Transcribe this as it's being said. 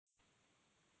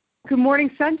Good morning,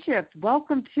 Sonship.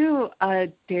 Welcome to a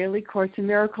Daily Course in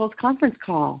Miracles conference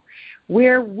call,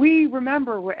 where we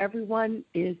remember where everyone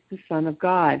is the Son of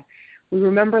God. We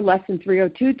remember Lesson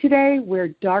 302 today, where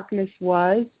darkness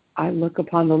was, I look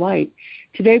upon the light.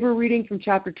 Today we're reading from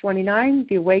Chapter 29,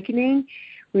 The Awakening.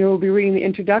 We will be reading the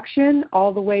introduction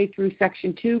all the way through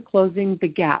Section 2, Closing the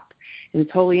Gap. In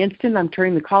this holy instant, I'm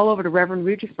turning the call over to Reverend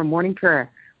Rija for morning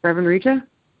prayer. Reverend Rija?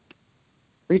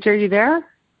 Rija, are you there?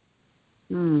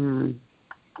 I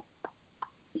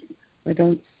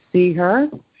don't see her.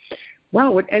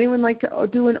 Wow, would anyone like to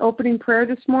do an opening prayer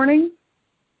this morning?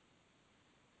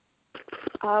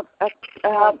 This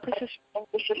is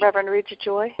Reverend Rita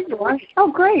Joy.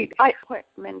 Oh, great. My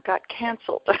appointment got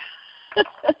canceled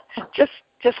just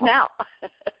now.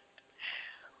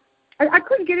 I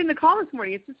couldn't get in the call this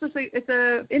morning. It's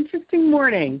an interesting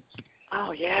morning.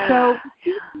 Oh, yeah. So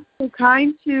you're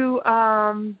kind to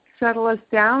settle us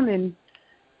down and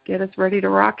get us ready to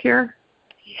rock here?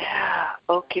 Yeah.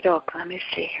 Okie doke. Let me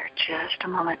see here. Just a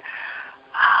moment.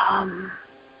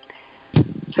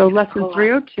 So lesson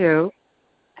 302.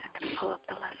 I'm going to pull up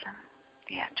the lesson.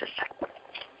 Yeah, just a second.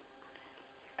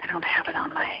 I don't have it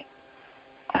on my...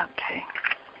 Okay.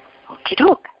 Okie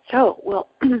doke. So, well...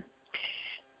 excuse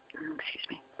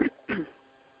me. Just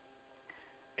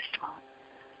a moment.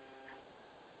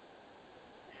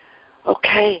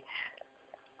 Okay.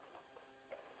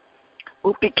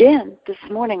 We'll begin this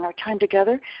morning our time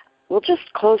together. We'll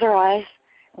just close our eyes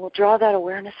and we'll draw that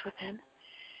awareness within.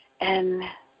 And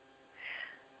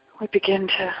we begin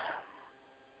to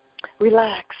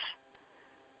relax.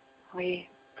 We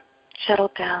settle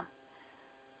down.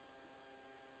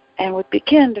 And we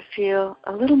begin to feel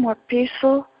a little more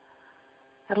peaceful,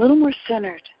 a little more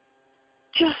centered,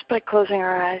 just by closing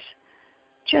our eyes,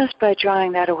 just by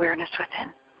drawing that awareness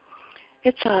within.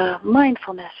 It's a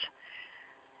mindfulness.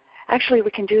 Actually, we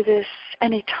can do this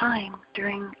any time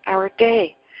during our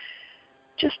day,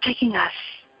 just taking us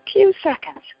a few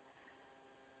seconds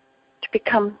to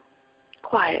become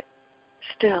quiet,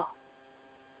 still,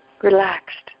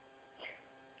 relaxed.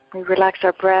 We relax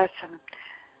our breath and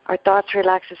our thoughts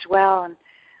relax as well, and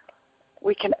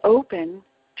we can open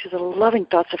to the loving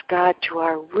thoughts of God, to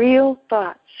our real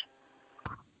thoughts,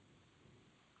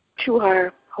 to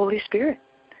our Holy Spirit,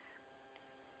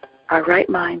 our right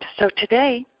mind. So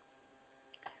today,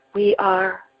 we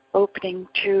are opening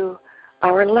to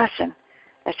our lesson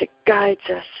as it guides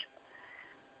us.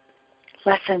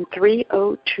 Lesson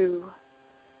 302,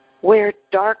 where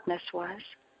darkness was,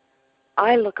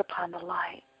 I look upon the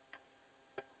light.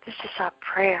 This is our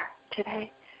prayer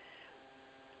today.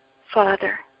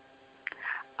 Father,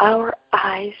 our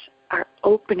eyes are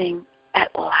opening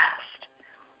at last.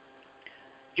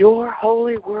 Your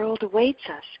holy world awaits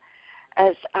us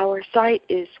as our sight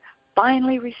is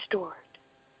finally restored.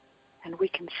 And we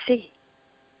can see.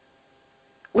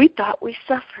 We thought we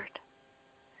suffered,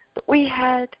 but we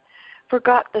had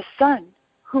forgot the Son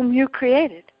whom you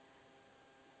created.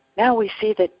 Now we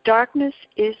see that darkness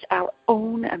is our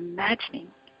own imagining,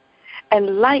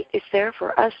 and light is there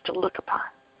for us to look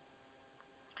upon.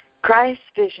 Christ's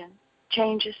vision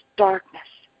changes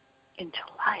darkness into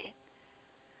light,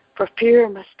 for fear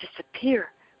must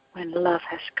disappear when love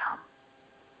has come.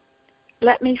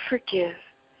 Let me forgive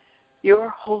your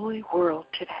holy world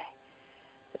today,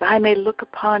 that I may look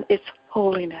upon its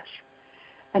holiness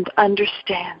and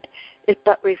understand it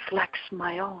but reflects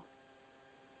my own.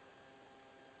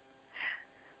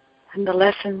 And the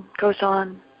lesson goes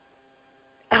on.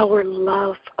 Our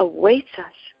love awaits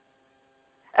us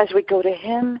as we go to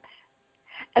Him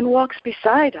and walks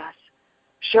beside us,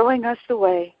 showing us the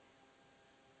way.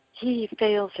 He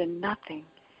fails in nothing.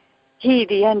 He,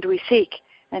 the end we seek,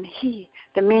 and He,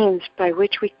 the means by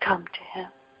which we come to Him.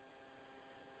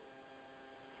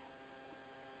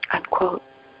 Unquote.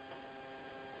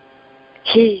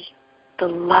 He, the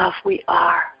love we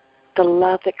are, the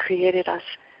love that created us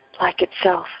like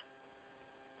itself,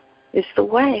 is the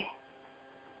way.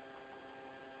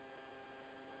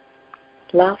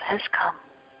 Love has come.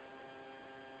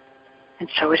 And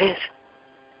so it is.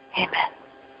 Amen.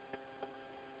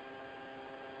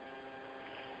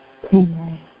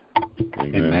 Amen.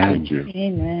 Amen. Thank you.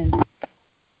 Amen.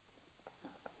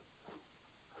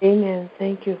 Amen.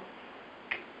 Thank you.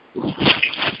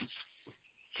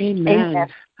 Amen. Amen.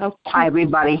 Okay. Hi,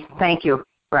 everybody. Thank you,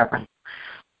 Reverend.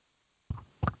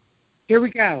 Here we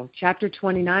go. Chapter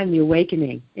 29, The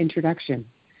Awakening, Introduction.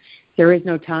 There is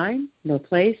no time, no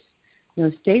place,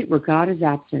 no state where God is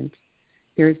absent.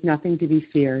 There is nothing to be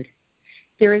feared.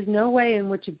 There is no way in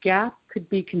which a gap could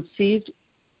be conceived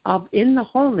of in the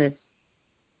wholeness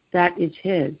that is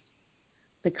His.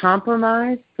 The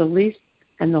compromise, the least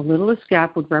and the littlest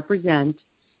gap would represent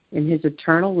in his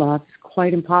eternal love is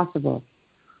quite impossible,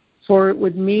 for it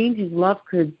would mean his love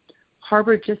could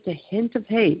harbor just a hint of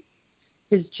hate,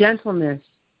 his gentleness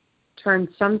turned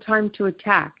sometime to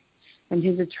attack, and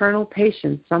his eternal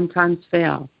patience sometimes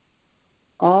fail.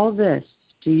 All this,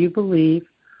 do you believe,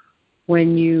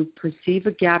 when you perceive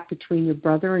a gap between your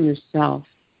brother and yourself?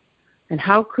 And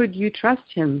how could you trust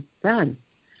him then?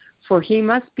 For he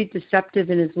must be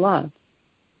deceptive in his love.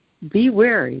 Be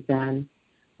wary, then.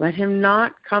 Let him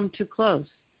not come too close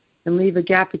and leave a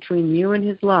gap between you and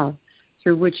his love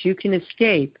through which you can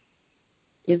escape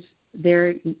if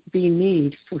there be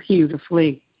need for you to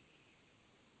flee.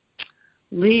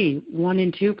 Lee, 1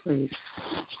 and 2, please.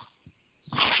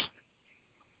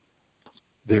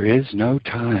 There is no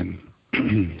time,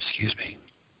 excuse me.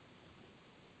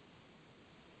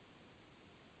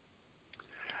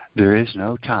 There is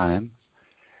no time,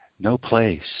 no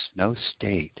place, no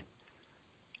state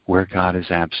where God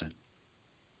is absent.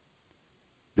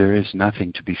 There is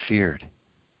nothing to be feared.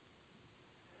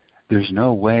 There's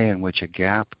no way in which a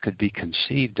gap could be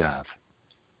conceived of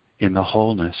in the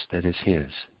wholeness that is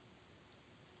His.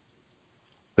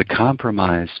 The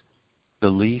compromise the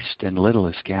least and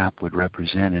littlest gap would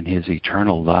represent in His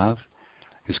eternal love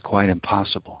is quite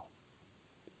impossible.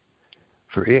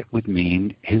 For it would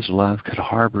mean His love could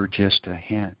harbor just a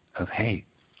hint of hate.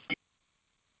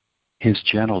 His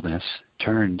gentleness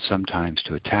turned sometimes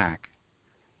to attack,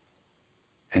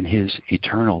 and His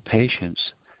eternal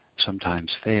patience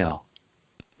sometimes fail.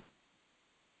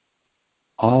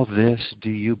 All this do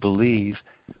you believe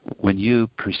when you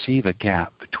perceive a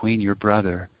gap between your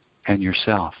brother and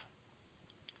yourself?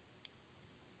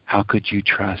 How could you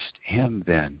trust Him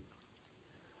then?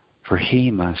 For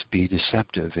He must be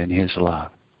deceptive in His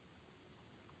love.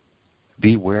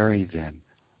 Be wary then.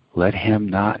 Let Him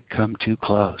not come too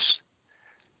close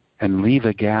and leave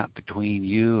a gap between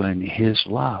you and His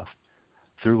love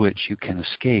through which you can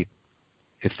escape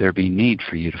if there be need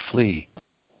for you to flee.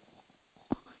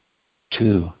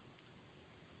 2.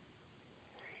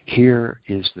 Here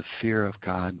is the fear of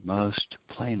God most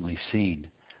plainly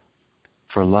seen.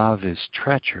 For love is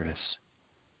treacherous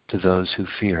to those who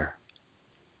fear,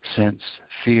 since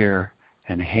fear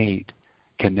and hate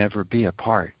can never be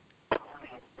apart.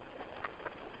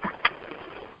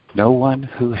 No one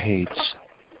who hates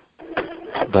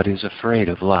but is afraid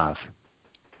of love,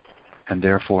 and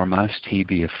therefore must he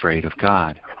be afraid of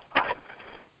God.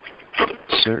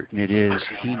 Certain it is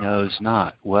he knows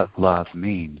not what love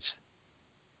means.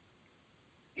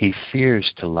 He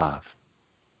fears to love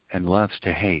and loves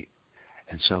to hate,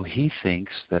 and so he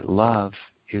thinks that love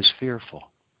is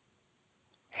fearful.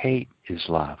 Hate is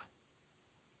love.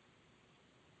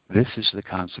 This is the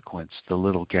consequence the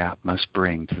little gap must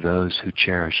bring to those who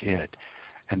cherish it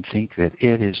and think that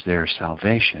it is their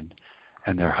salvation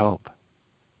and their hope.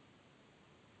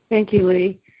 Thank you,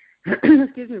 Lee.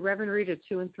 Excuse me, Reverend Rita,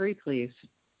 2 and 3, please.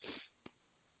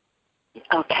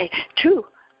 Okay, 2.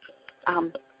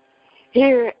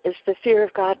 Here is the fear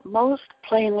of God most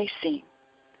plainly seen.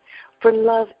 For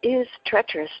love is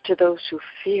treacherous to those who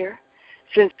fear,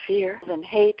 since fear and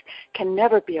hate can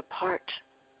never be apart.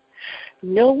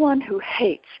 No one who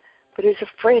hates but is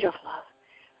afraid of love,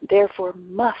 therefore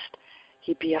must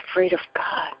he be afraid of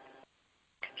God.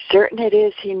 Certain it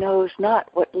is he knows not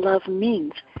what love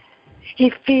means.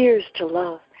 He fears to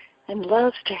love and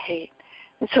loves to hate,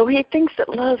 and so he thinks that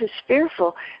love is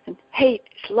fearful and hate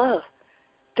is love.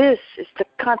 This is the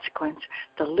consequence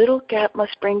the little gap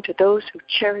must bring to those who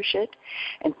cherish it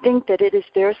and think that it is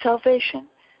their salvation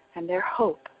and their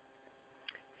hope.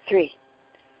 3.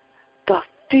 The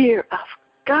fear of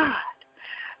God,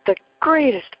 the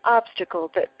greatest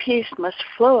obstacle that peace must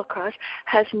flow across,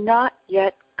 has not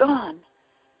yet gone.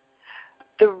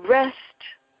 The rest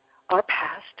are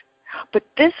past, but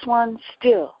this one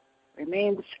still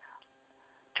remains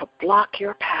to block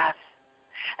your path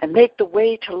and make the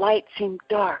way to light seem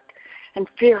dark and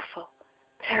fearful,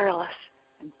 perilous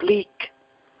and bleak.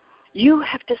 You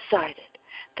have decided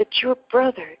that your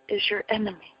brother is your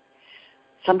enemy,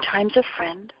 sometimes a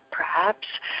friend, perhaps,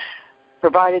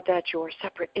 provided that your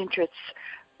separate interests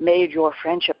made your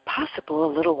friendship possible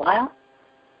a little while,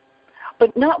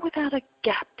 but not without a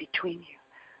gap between you,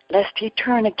 lest he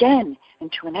turn again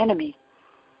into an enemy.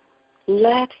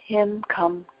 Let him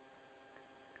come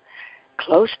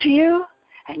close to you,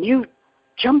 and you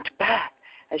jumped back.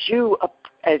 As you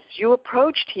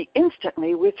approached, he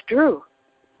instantly withdrew.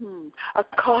 A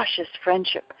cautious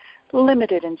friendship,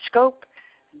 limited in scope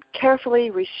and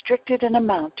carefully restricted in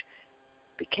amount,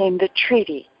 became the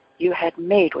treaty you had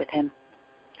made with him.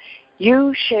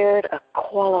 You shared a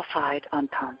qualified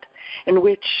entente in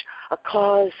which a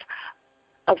clause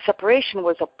of separation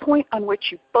was a point on which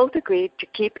you both agreed to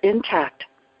keep intact.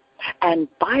 And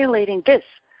violating this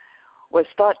was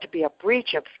thought to be a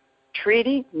breach of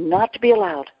treaty not to be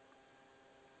allowed.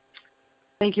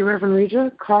 Thank you, Reverend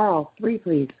Regia. Carl, 3,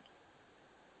 please.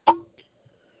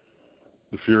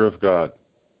 The fear of God.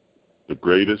 The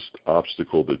greatest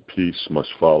obstacle that peace must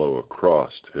follow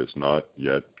across has not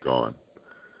yet gone.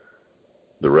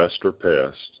 The rest are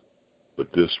past,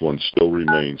 but this one still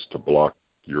remains to block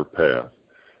your path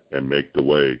and make the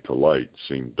way to light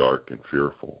seem dark and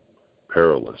fearful,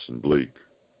 perilous and bleak.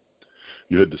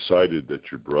 You had decided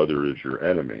that your brother is your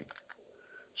enemy,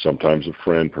 sometimes a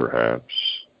friend perhaps,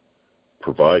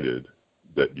 provided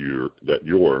that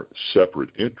your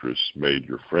separate interests made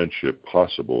your friendship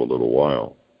possible a little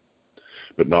while,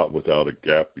 but not without a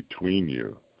gap between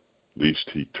you, lest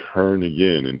he turn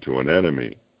again into an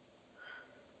enemy.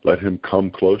 Let him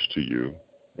come close to you,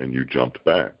 and you jumped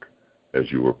back.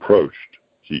 As you approached,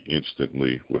 he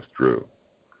instantly withdrew.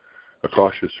 A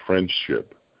cautious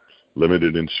friendship,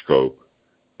 limited in scope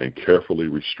and carefully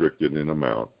restricted in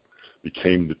amount,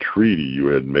 became the treaty you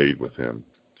had made with him.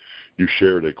 You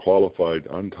shared a qualified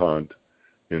entente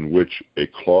in which a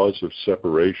clause of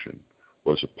separation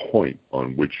was a point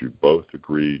on which you both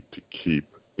agreed to keep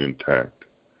intact.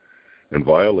 And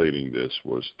violating this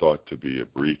was thought to be a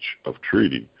breach of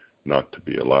treaty not to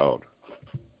be allowed.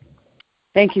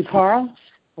 Thank you, Carl.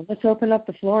 Well, let's open up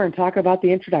the floor and talk about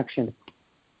the introduction.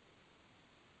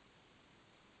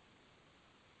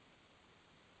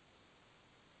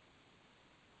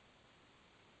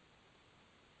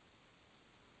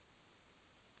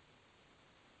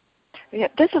 Yeah,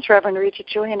 this is Reverend Regia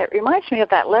Julian. It reminds me of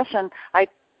that lesson. I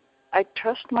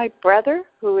trust my brother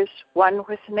who is one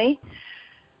with me.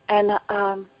 And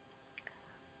I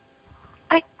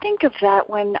think of that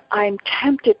when I'm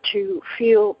tempted to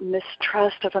feel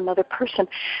mistrust of another person.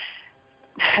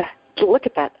 Look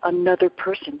at that, another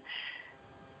person.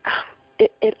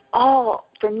 It all,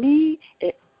 for me,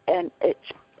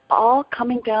 it's all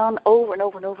coming down over and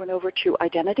over and over and over to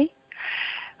identity,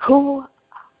 who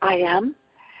I am,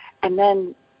 and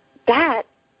then that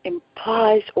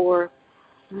implies or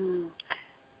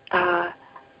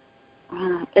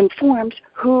informs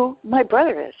who my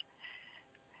brother is.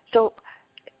 So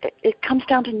it comes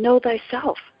down to know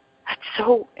thyself.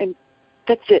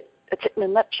 That's it. That's it in a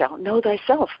nutshell. Know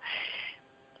thyself.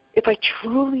 If I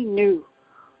truly knew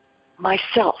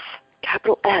myself,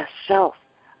 capital S, self,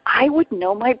 I would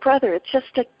know my brother. It's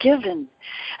just a given.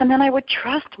 And then I would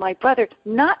trust my brother,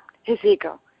 not his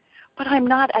ego. But I'm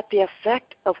not at the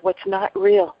effect of what's not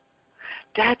real.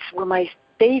 That's where my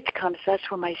faith comes. That's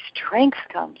where my strength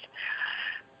comes.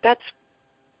 That's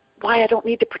why I don't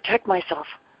need to protect myself.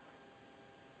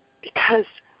 Because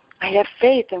I have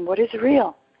faith in what is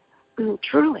real.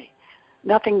 Truly.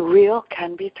 Nothing real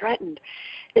can be threatened.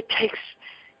 It takes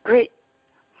great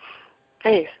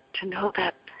faith to know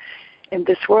that in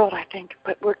this world, I think.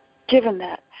 But we're given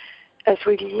that as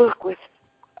we look with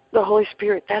the Holy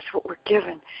Spirit. That's what we're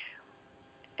given.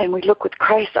 And we look with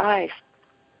Christ's eyes,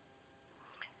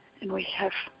 and we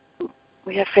have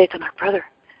faith in our brother.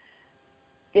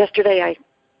 Yesterday, I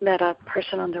met a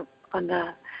person on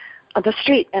the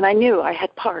street, and I knew I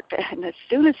had parked. And as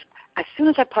soon as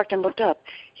I parked and looked up,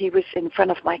 he was in front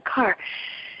of my car,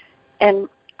 and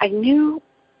I knew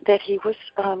that he was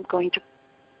going to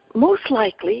most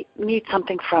likely need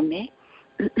something from me.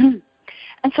 And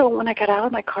so when I got out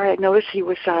of my car, I noticed he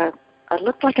was.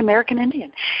 Looked like American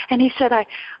Indian, and he said,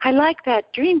 "I like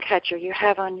that dream catcher you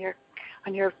have on your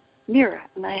mirror."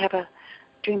 And I have a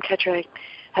dream catcher I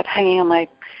have hanging on my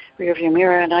rearview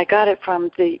mirror, and I got it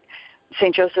from the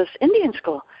St. Joseph's Indian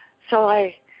School. So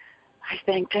I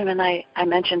thanked him, and I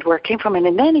mentioned where it came from,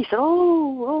 and then he said,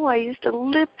 "Oh, I used to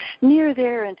live near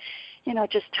there," and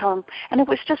just tell him. And it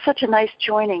was just such a nice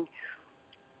joining.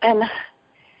 And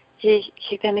he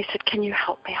then said, "Can you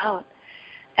help me out?"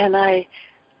 And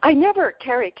I never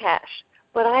carry cash,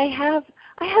 but I had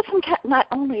some cash. Not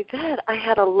only that, I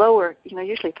had a lower,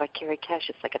 usually if I carry cash,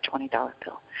 it's like a $20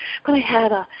 bill. But I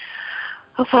had a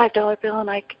 $5 bill,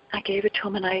 and I gave it to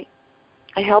him, and I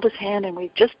held his hand, and we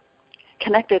just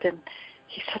connected, and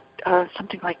he said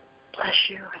something like, "Bless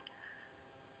you." And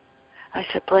I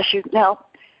said, "Bless you." Now,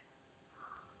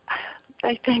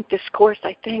 I thank this course.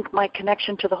 I thank my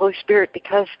connection to the Holy Spirit,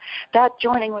 because that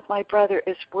joining with my brother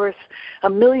is worth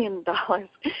 $1 million.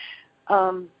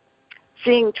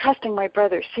 Trusting my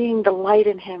brother, seeing the light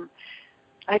in him.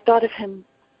 I thought of him.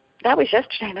 That was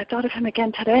yesterday, and I thought of him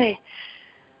again today.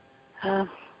 I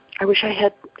wish I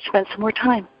had spent some more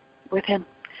time with him.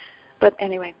 But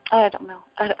anyway, I don't know.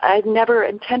 I never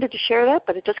intended to share that,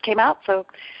 but it just came out, so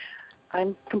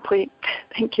I'm complete.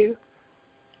 Thank you.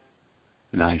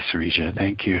 Nice, Rija.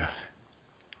 Thank you.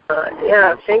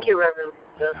 Yeah, thank you, Reverend.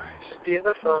 That's Nice.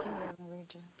 beautiful.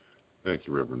 Thank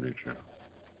you, Reverend Nietzsche.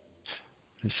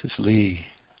 This is Lee.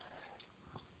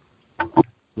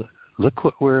 Look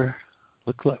what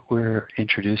we're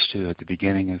introduced to at the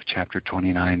beginning of chapter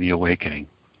 29, the awakening.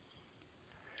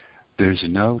 There's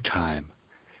no time,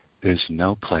 there's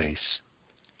no place,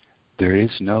 there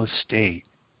is no state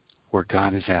where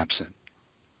God is absent.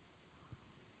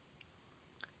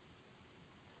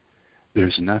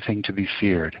 There's nothing to be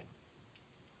feared.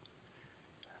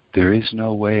 There is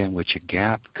no way in which a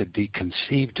gap could be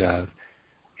conceived of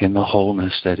in the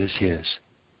wholeness that is His.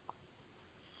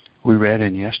 We read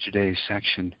in yesterday's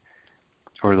section,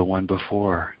 or the one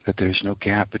before, that there's no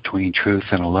gap between truth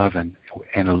and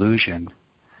illusion,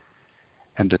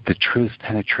 and that the truth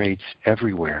penetrates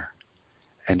everywhere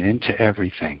and into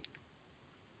everything.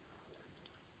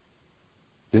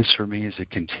 This for me is a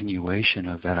continuation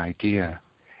of that idea.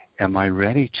 Am I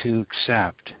ready to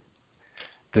accept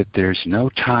that there's no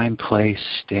time, place,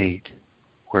 state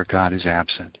where God is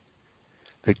absent?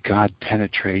 That God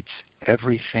penetrates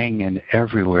everything and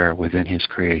everywhere within His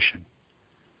creation?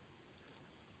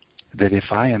 That if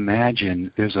I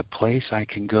imagine there's a place I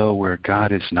can go where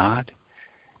God is not,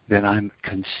 then I'm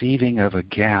conceiving of a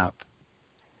gap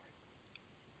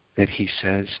that He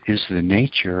says is the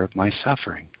nature of my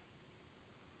suffering.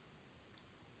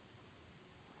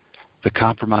 The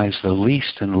compromise the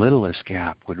least and littlest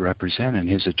gap would represent in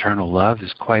His eternal love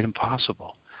is quite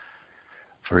impossible.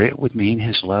 For it would mean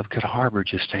His love could harbor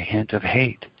just a hint of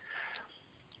hate.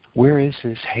 Where is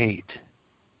this hate?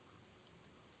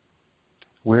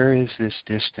 Where is this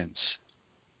distance?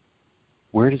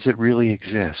 Where does it really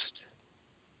exist?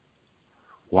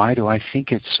 Why do I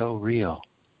think it's so real?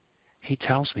 He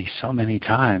tells me so many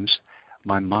times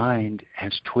my mind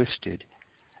has twisted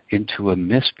into a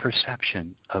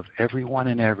misperception of everyone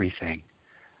and everything,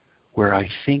 where I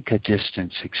think a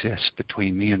distance exists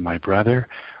between me and my brother,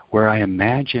 where I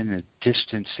imagine a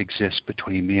distance exists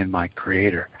between me and my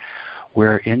Creator,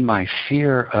 where in my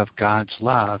fear of God's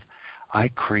love, I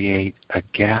create a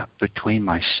gap between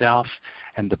myself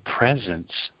and the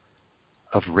presence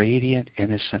of radiant,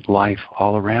 innocent life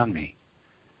all around me.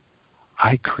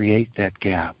 I create that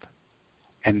gap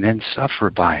and then suffer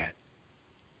by it.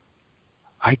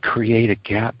 I create a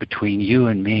gap between you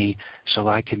and me so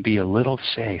I can be a little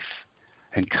safe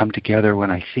and come together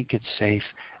when I think it's safe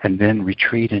and then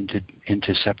retreat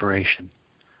into separation.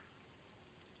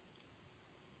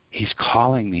 He's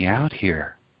calling me out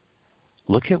here.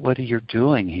 Look at what you're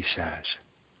doing, He says.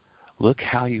 Look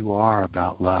how you are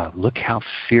about love. Look how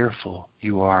fearful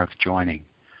you are of joining.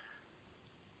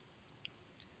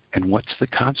 And what's the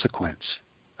consequence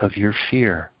of your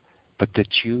fear but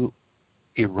that you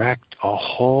erect a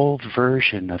whole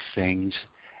version of things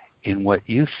in what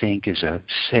you think is a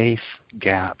safe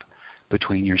gap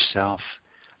between yourself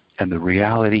and the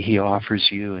reality He offers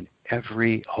you in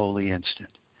every holy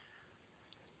instant.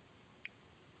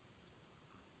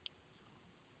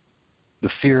 The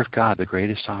fear of God, the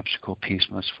greatest obstacle peace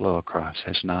must flow across,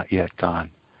 has not yet gone.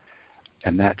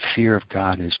 And that fear of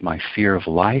God is my fear of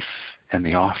life and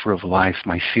the offer of life,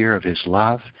 my fear of His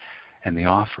love and the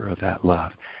offer of that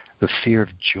love. The fear of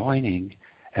joining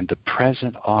and the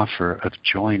present offer of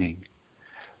joining.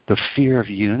 The fear of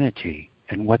unity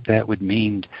and what that would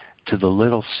mean to the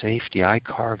little safety I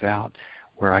carve out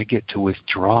where I get to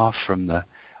withdraw from the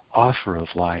offer of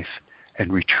life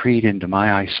and retreat into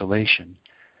my isolation,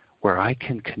 where I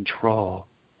can control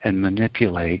and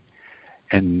manipulate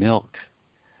and milk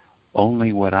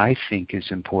only what I think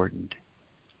is important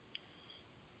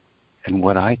and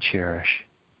what I cherish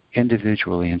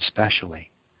individually and specially.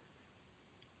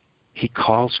 He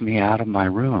calls me out of my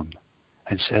room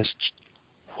and says,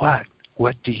 What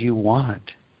do you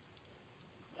want?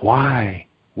 Why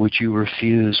would you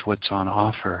refuse what's on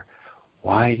offer?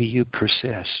 Why do you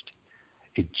persist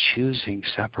in choosing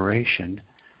separation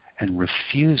and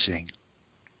refusing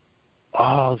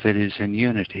all that is in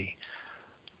unity?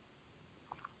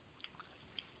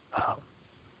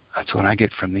 That's what I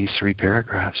get from these 3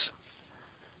 paragraphs.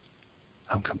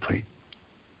 I'm complete.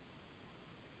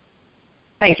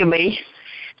 Thank you, Lee.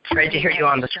 Great to hear you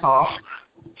on this call.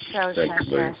 That was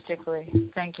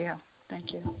fantastically. Thank you.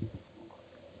 Thank you.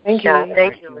 Thank you,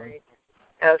 Lee.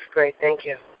 That was great. Thank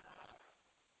you.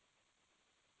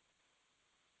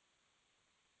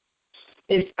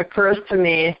 It occurs to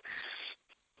me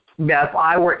that if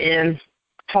I were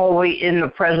totally in the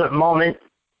present moment,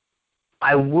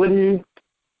 I wouldn't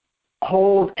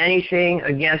hold anything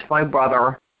against my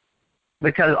brother,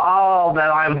 because all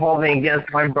that I'm holding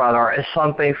against my brother is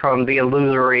something from the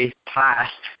illusory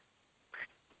past.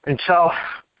 And so,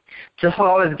 just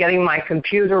while I was getting my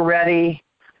computer ready,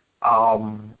 I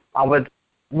was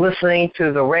listening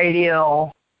to the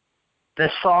radio.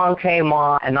 This song came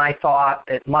on, and I thought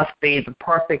it must be the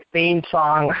perfect theme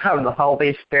song of the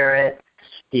Holy Spirit.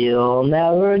 You'll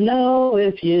never know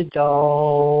if you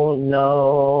don't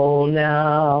know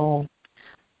now.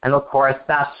 And, of course,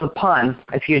 that's the pun.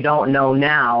 If you don't know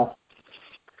now,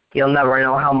 you'll never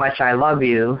know how much I love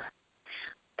you.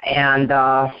 And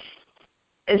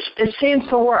it seems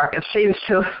to work. It seems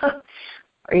to,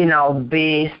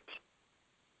 be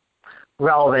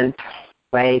relevant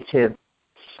way to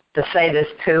say this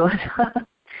too.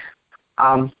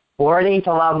 Learning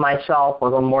to love myself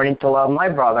was a learning to love my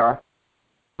brother,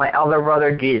 my elder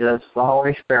brother Jesus, the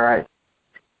Holy Spirit,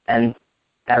 and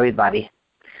everybody.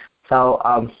 So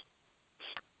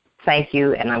thank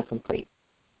you, and I'm complete.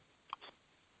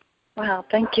 Wow,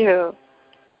 thank you.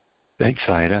 Thanks,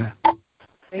 Ida.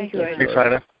 Thank you. Thanks,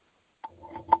 Ida.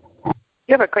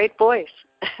 You have a great voice.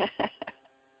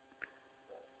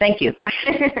 Thank you.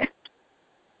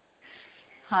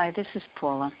 Hi, this is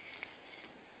Paula.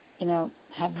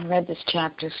 Having read this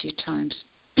chapter a few times,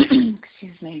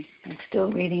 excuse me, I'm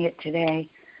still reading it today,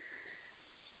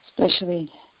 especially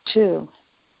 2.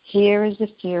 Here is the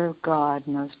fear of God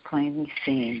most plainly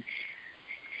seen.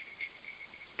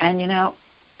 And,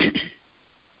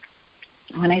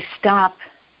 when I stop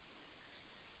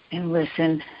and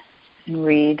listen and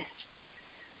read,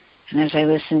 and as I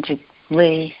listen to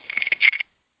Lee,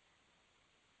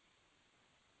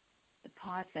 the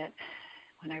part that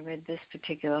when I read this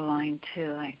particular line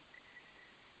too, I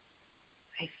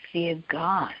fear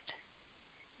God.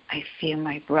 I fear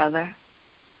my brother,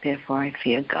 therefore I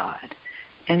fear God.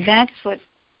 And that's what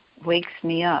wakes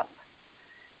me up.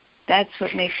 That's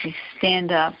what makes me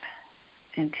stand up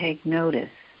and take notice.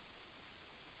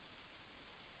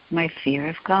 My fear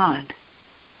of God,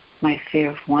 my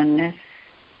fear of oneness.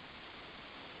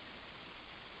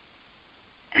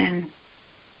 And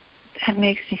that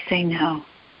makes me say, no,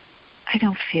 I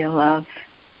don't feel love.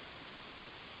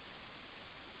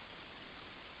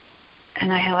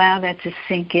 And I allow that to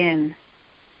sink in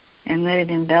and let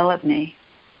it envelop me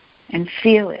and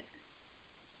feel it.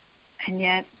 And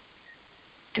yet,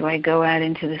 do I go out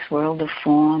into this world of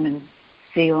form and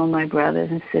see all my brothers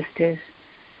and sisters?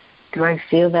 Do I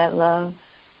feel that love?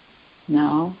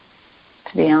 No.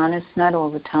 To be honest, not all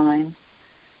the time.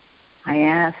 I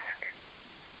ask,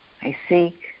 I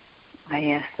seek, I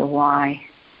ask the why.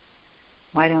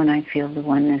 Why don't I feel the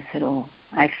oneness at all?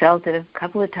 I felt it a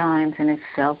couple of times and it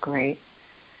felt great.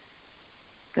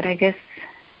 But I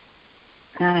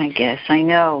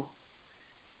know,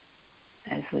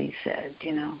 as Lee said,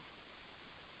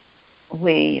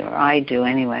 we, or I do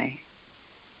anyway,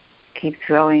 keep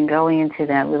going into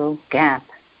that little gap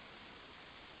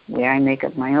where I make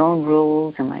up my own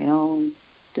rules and my own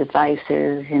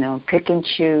devices, pick and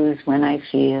choose when I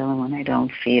feel and when I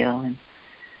don't feel. And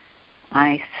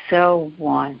I so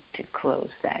want to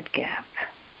close that gap.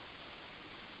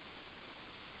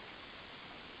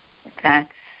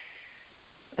 That's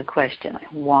the question.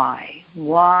 Why?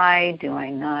 Why do I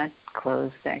not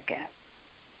close that gap?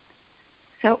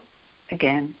 So,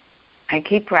 again, I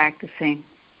keep practicing.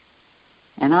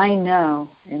 And I know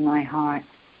in my heart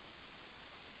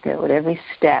that with every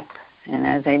step, and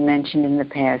as I mentioned in the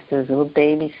past, those little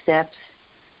baby steps,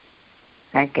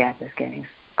 that gap is getting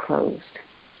closed,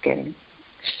 getting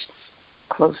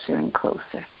closer and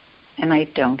closer. And I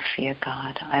don't fear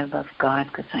God. I love God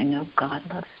because I know God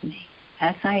loves me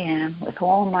as I am with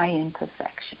all my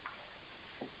imperfections.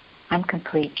 I'm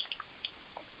complete.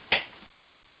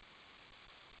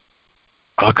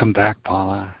 Welcome back,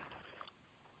 Paula.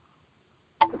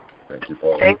 Thank you,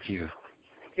 Paula. Thank you.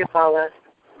 Thank you, Paula.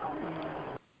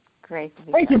 Great to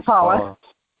be Thank you, Paula. Paula.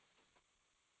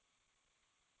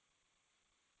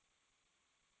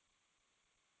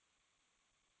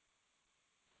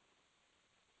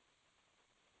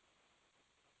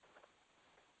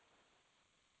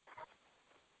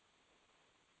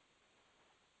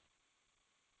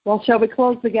 Well, shall we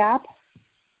close the gap?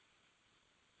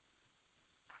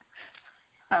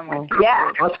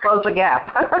 Yeah, let's close the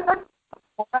gap.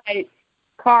 All right.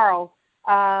 Carl,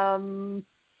 1,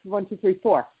 2, 3,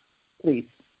 4, please.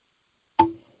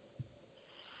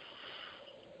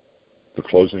 The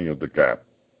closing of the gap,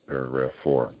 paragraph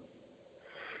 4.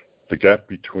 The gap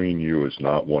between you is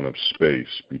not one of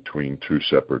space between two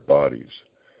separate bodies.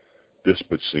 This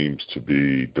but seems to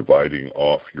be dividing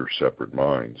off your separate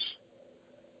minds.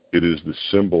 It is the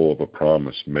symbol of a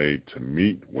promise made to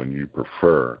meet when you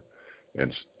prefer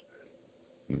and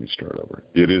let me start over.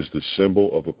 It is the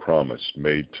symbol of a promise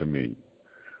made to meet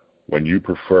when you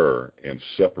prefer and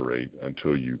separate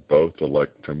until you both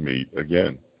elect to meet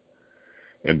again.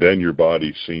 And then your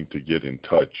bodies seem to get in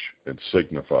touch and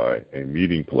signify a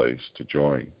meeting place to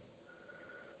join.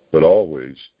 But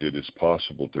always it is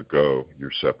possible to go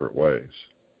your separate ways.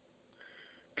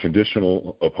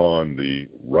 Conditional upon the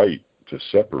right to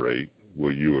separate,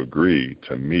 will you agree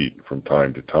to meet from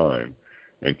time to time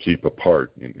and keep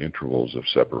apart in intervals of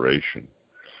separation,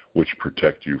 which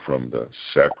protect you from the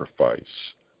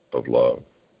sacrifice of love?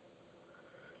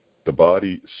 The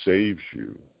body saves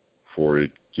you, for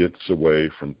it gets away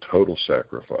from total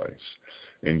sacrifice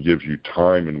and gives you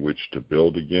time in which to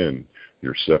build again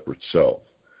your separate self,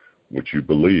 which you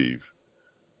believe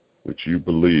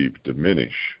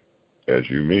diminish as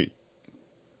you meet.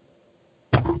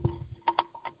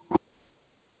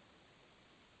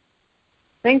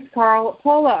 Thanks, Carl.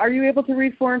 Paula, are you able to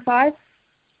read 4 and 5?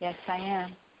 Yes, I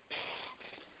am.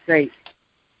 Great.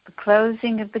 The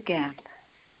closing of the gap.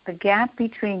 The gap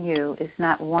between you is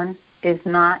not one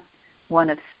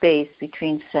of space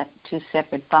between two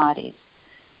separate bodies.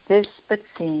 This but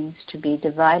seems to be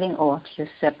dividing off your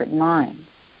separate minds.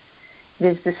 It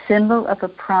is the symbol of a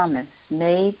promise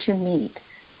made to meet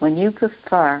when you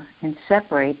prefer and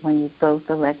separate when you both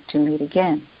elect to meet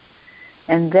again.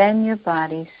 And then your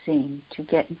bodies seem to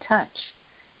get in touch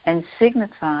and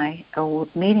signify a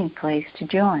meeting place to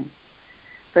join.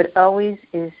 But always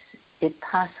is it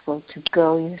possible to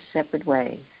go your separate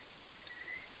ways.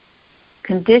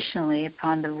 Conditionally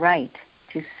upon the right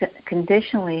to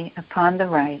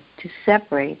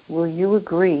separate, will you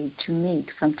agree to meet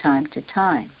from time to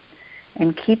time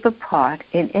and keep apart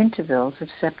in intervals of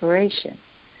separation,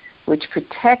 which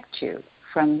protect you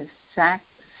from the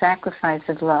sacrifice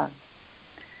of love?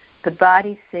 The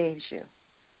body saves you,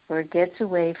 for it gets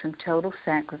away from total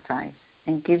sacrifice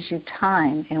and gives you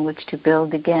time in which to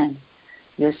build again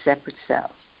your separate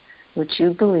selves, which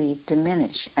you believe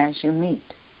diminish as you meet.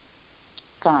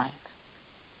 5.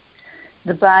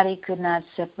 The body could not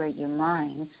separate your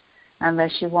minds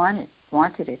unless you wanted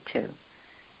it to.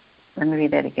 Let me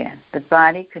read that again. The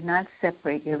body could not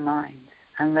separate your minds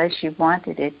unless you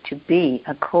wanted it to be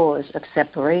a cause of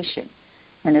separation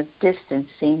and of distance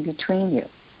seen between you.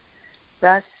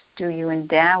 Thus do you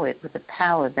endow it with a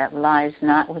power that lies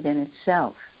not within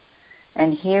itself,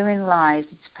 and herein lies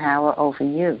its power over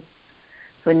you.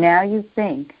 For now you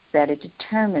think that it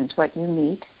determines what you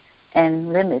meet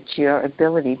and limits your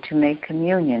ability to make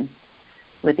communion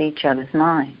with each other's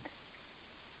mind.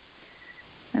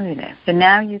 For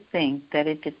now you think that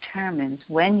it determines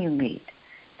when you meet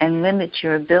and limits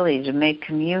your ability to make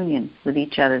communion with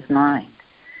each other's mind.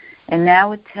 And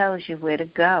now it tells you where to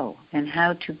go and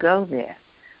how to go there,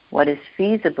 what is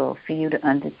feasible for you to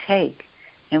undertake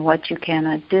and what you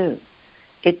cannot do.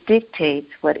 It dictates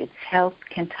what its health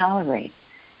can tolerate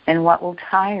and what will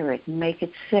tire it and make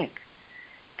it sick.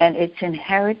 And its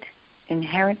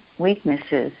inherent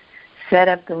weaknesses set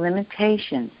up the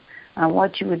limitations on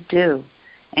what you would do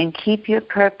and keep your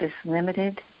purpose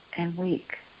limited and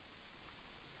weak.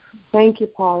 Thank you,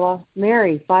 Paula.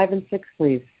 Mary, 5 and 6,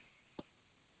 please.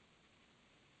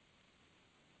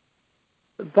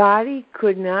 The body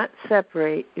could not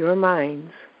separate your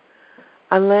minds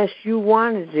unless you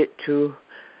wanted it to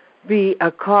be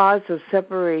a cause of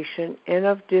separation and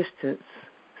of distance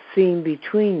seen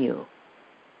between you.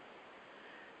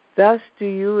 Thus do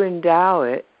you endow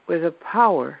it with a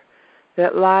power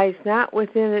that lies not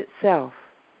within itself,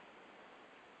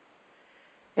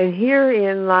 and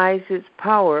herein lies its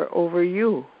power over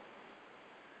you.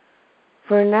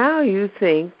 For now you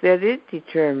think that it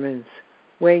determines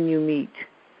when you meet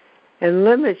and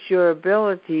limits your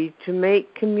ability to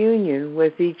make communion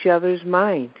with each other's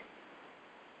mind.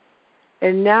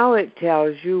 And now it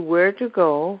tells you where to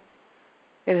go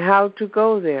and how to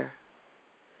go there,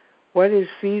 what is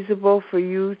feasible for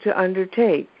you to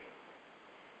undertake,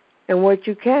 and what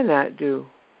you cannot do.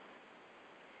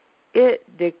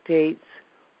 It dictates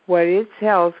what its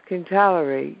health can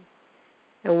tolerate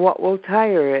and what will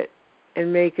tire it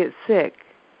and make it sick.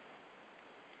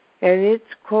 And its,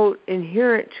 quote,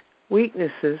 inherent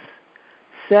weaknesses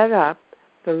set up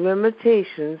the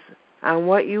limitations on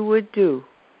what you would do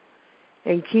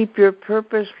and keep your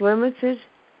purpose limited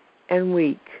and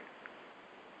weak.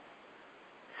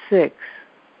 6.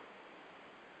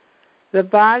 The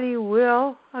body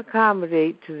will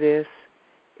accommodate to this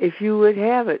if you would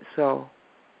have it so.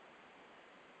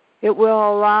 It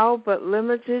will allow but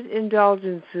limited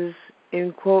indulgences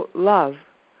in, quote, love,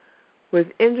 with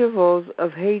intervals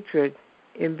of hatred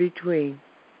in between.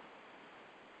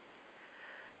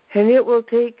 And it will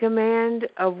take command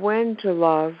of when to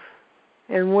love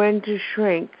and when to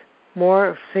shrink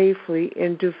more safely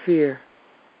into fear.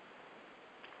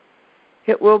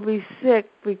 It will be sick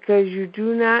because you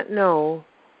do not know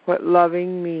what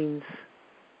loving means.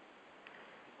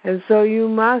 And so you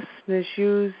must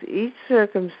misuse each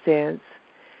circumstance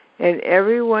and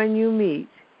everyone you meet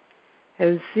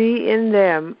and see in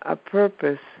them a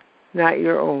purpose not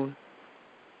your own.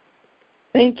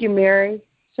 Thank you, Mary.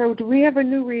 So do we have a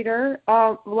new reader?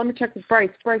 Let me check with Bryce.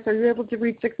 Bryce, are you able to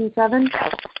read 6 and 7?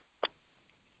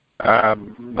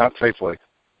 Not safely.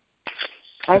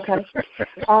 Okay. Chris,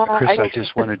 I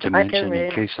just wanted to mention,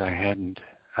 in case I hadn't,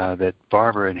 that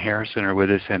Barbara and Harrison are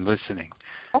with us and listening.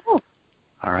 Oh.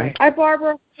 All right. Hi,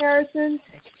 Barbara. Harrison.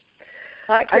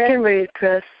 Hi, Chris. I can read,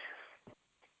 Chris.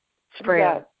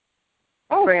 Fran.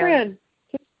 Oh, Fran.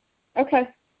 Okay.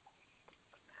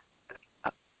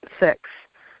 6.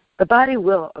 The body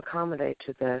will accommodate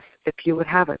to this if you would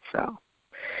have it so.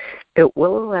 It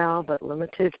will allow but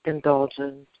limited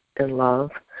indulgence in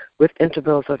love with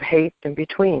intervals of hate in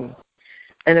between,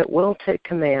 and it will take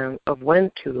command of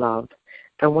when to love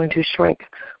and when to shrink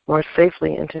more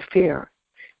safely into fear.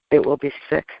 It will be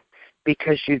sick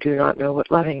because you do not know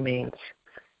what loving means,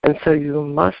 and so you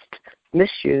must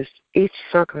misuse each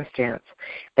circumstance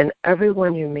and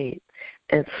everyone you meet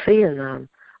and see in them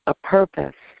a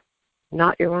purpose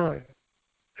not your own.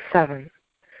 7.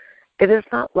 It is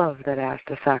not love that asks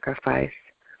a sacrifice,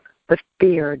 but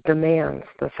fear demands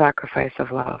the sacrifice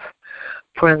of love.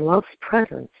 For in love's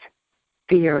presence,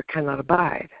 fear cannot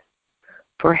abide.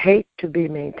 For hate to be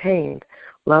maintained,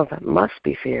 love must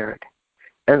be feared,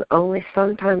 and only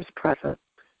sometimes present,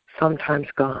 sometimes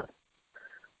gone.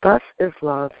 Thus is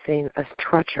love seen as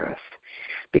treacherous,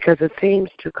 because it seems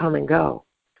to come and go,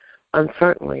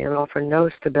 uncertainly, and offer no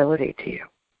stability to you.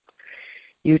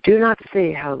 You do not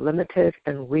see how limited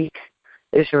and weak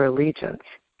is your allegiance,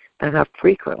 and how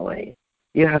frequently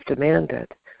you have demanded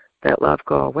that love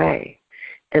go away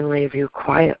and leave you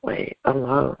quietly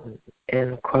alone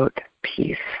in, quote,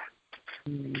 peace.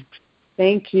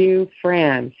 Thank you,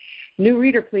 Fran. New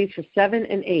reader, please, for 7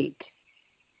 and 8.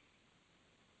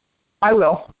 I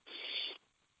will.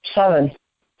 7.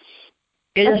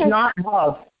 It is not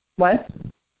love. What?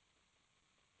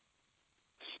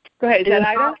 Go ahead. Is that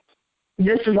Ida?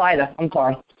 This is Ida. I'm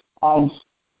sorry.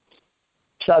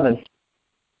 7.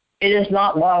 It is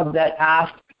not love that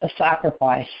asks a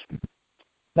sacrifice,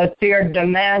 but fear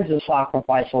demands a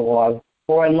sacrifice of love.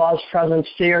 For in love's presence,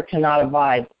 fear cannot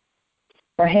abide.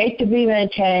 For hate to be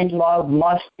maintained, love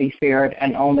must be feared,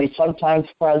 and only sometimes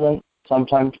present,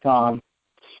 sometimes gone.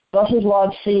 Thus is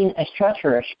love seen as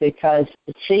treacherous, because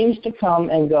it seems to come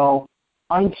and go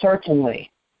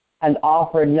uncertainly and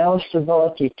offer no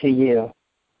stability to you.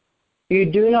 You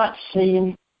do not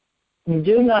see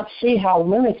how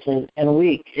limited and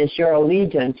weak is your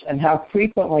allegiance, and how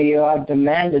frequently you have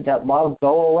demanded that love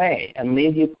go away and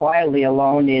leave you quietly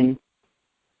alone in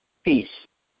peace.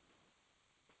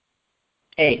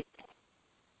 8.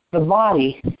 The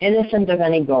body, innocent of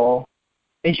any goal,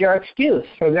 is your excuse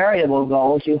for variable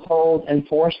goals you hold and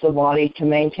force the body to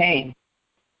maintain.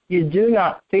 You do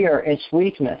not fear its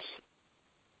weakness,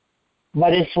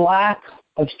 but its lack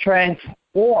of strength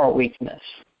or weakness.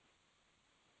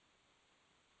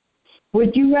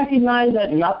 Would you recognize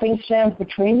that nothing stands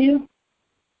between you?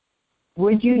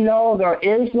 Would you know there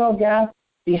is no gap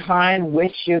behind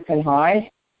which you can hide?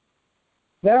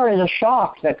 There is a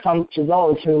shock that comes to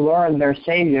those who learn their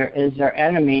Savior is their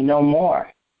enemy no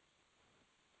more.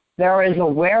 There is a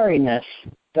wariness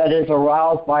that is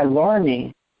aroused by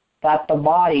learning that the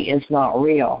body is not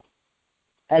real.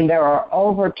 And there are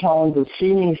overtones of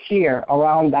seeming fear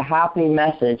around the happy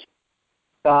message,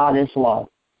 God is love.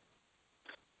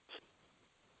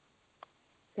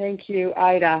 Thank you,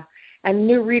 Ida. And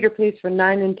new reader, please, for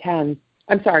 9 and 10.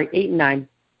 I'm sorry, 8 and 9.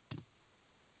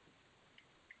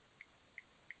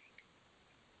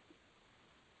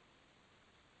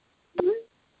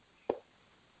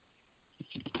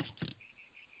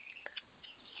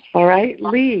 All right,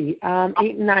 Lee, 8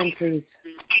 and 9, please.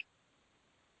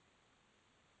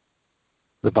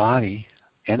 The body,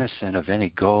 innocent of any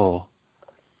goal,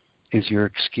 is your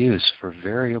excuse for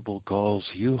variable goals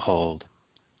you hold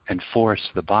and force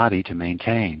the body to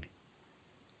maintain.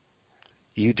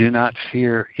 You do not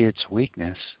fear its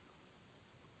weakness,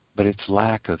 but its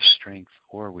lack of strength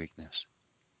or weakness.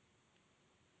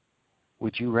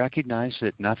 Would you recognize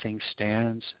that nothing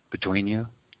stands between you?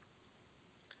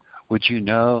 Would you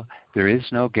know there is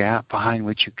no gap behind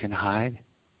which you can hide?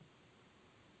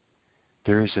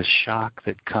 there is a shock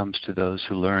that comes to those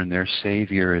who learn their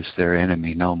Savior is their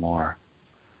enemy no more.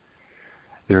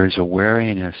 There is a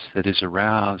wariness that is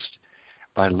aroused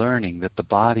by learning that the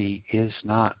body is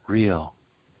not real.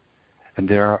 And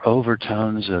there are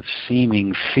overtones of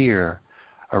seeming fear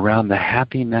around the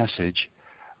happy message,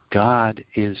 God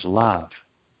is love.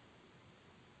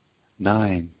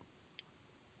 9.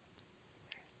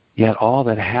 Yet all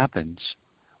that happens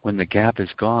when the gap is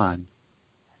gone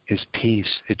is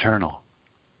peace eternal.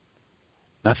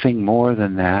 Nothing more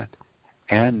than that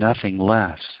and nothing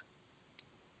less.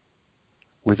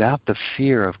 Without the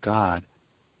fear of God,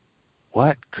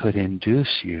 what could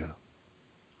induce you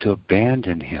to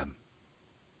abandon Him?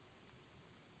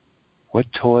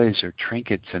 What toys or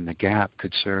trinkets in the gap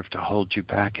could serve to hold you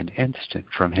back an instant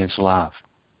from His love?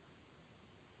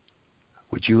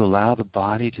 Would you allow the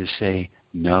body to say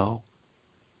no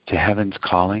to heaven's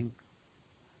calling?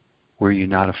 Were you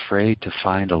not afraid to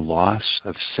find a loss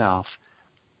of self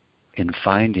in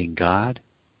finding God?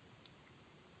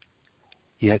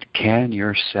 Yet can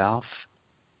yourself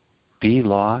be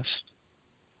lost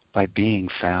by being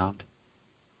found?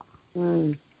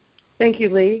 Thank you,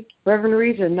 Lee. Reverend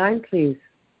Rita, 9, please.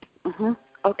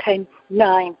 Okay,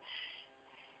 9.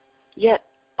 Yet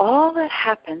all that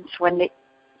happens when the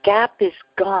gap is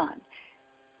gone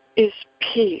is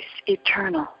peace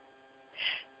eternal.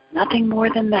 Nothing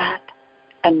more than that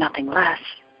and nothing less.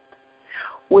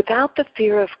 Without the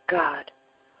fear of God,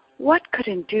 what could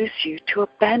induce you to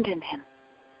abandon Him?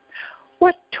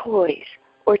 What toys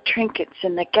or trinkets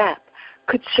in the gap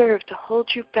could serve to hold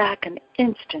you back an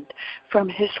instant from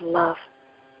His love?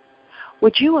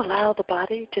 Would you allow the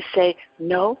body to say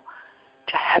no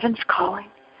to heaven's calling?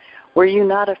 Were you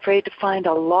not afraid to find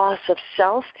a loss of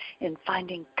self in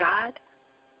finding God?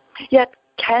 Yet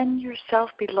can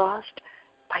yourself be lost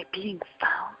by being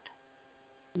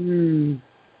found?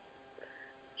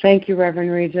 Thank you,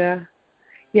 Reverend Rita.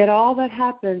 Yet all that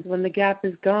happens when the gap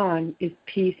is gone is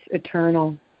peace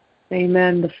eternal.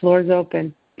 Amen. The floor is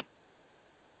open.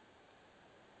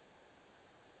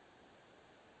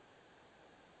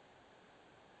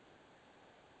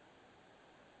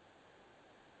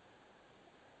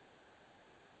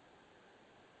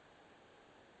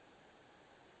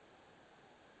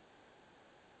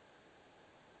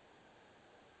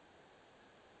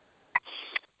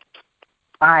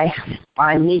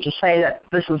 I need to say that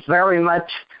this is very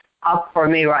much up for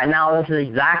me right now. This is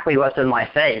exactly what's in my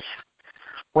face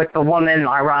with the woman,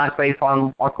 ironically,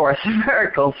 from A Course in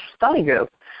Miracles study group.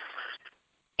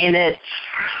 And it's,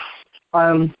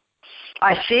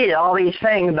 I see all these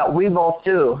things that we both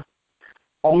do.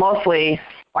 Well, mostly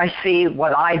I see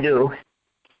what I do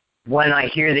when I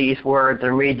hear these words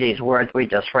and read these words we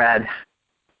just read.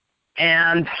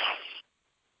 And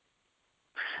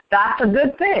that's a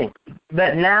good thing,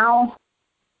 that now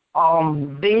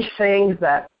these things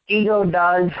that ego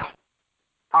does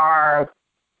are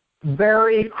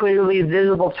very clearly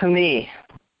visible to me.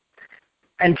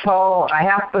 And so I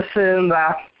have to assume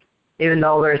that even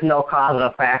though there's no cause and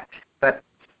effect, but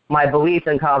my belief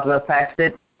in cause and effect,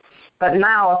 but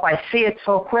now if I see it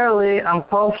so clearly, I'm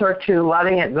closer to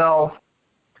letting it go.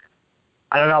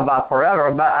 I don't know about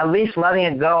forever, but at least letting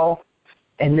it go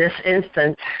in this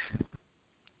instant.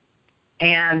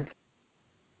 And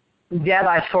yet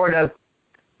I sort of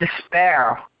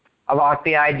despair about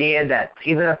the idea that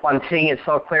even if I'm seeing it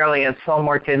so clearly and so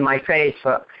much in my face,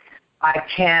 I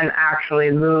can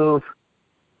actually move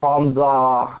from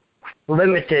the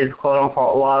limited,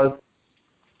 quote-unquote, love,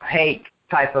 hate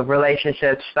type of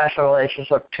relationship, special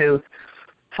relationship, to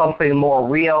something more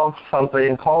real,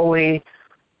 something holy,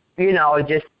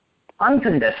 just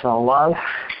unconditional love.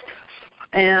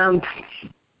 And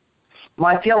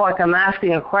I feel like I'm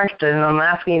asking a question, and I'm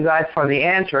asking you guys for the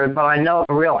answer, but I know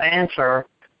the real answer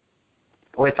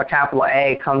with a capital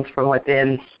A comes from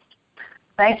within.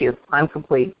 Thank you. I'm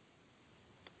complete.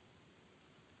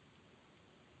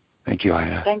 Thank you,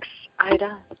 Ida. Thanks,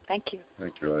 Ida. Thank you.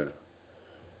 Thank you, Ida.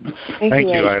 Thank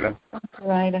you, Ida.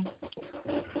 Ida.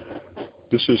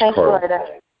 This is Thanks, Carl.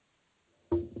 Ida.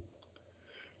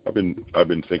 I've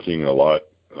been thinking a lot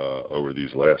over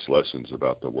these last lessons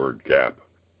about the word gap.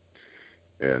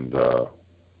 And,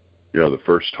 the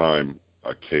first time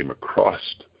I came across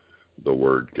the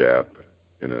word gap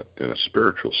in a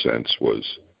spiritual sense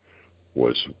was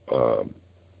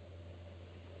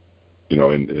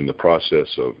in the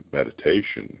process of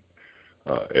meditation.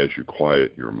 As you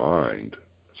quiet your mind,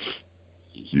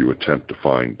 you attempt to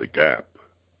find the gap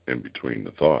in between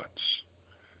the thoughts.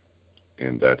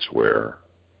 And that's where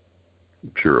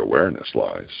pure awareness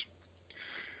lies.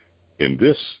 In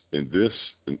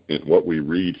what we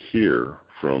read here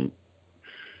from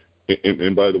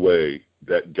And by the way,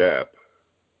 that gap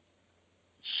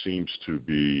seems to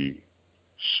be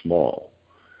small.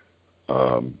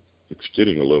 It's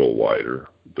getting a little wider.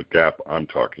 The gap I'm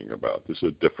talking about, this is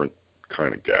a different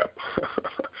kind of gap,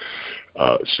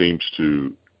 seems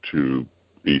to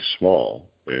be small,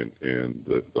 and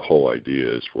the whole idea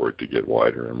is for it to get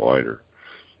wider and wider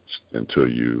until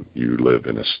you live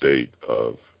in a state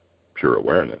of pure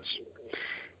awareness.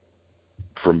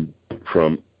 From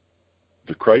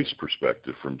the Christ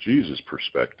perspective, from Jesus'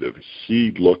 perspective,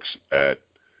 he looks at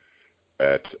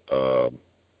the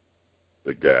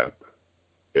gap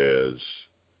as,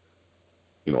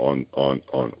 on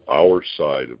our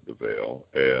side of the veil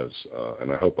as,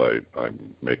 and I hope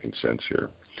I'm making sense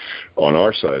here, on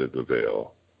our side of the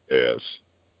veil as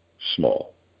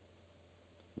small,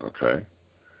 okay?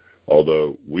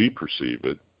 Although we perceive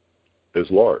it as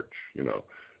large,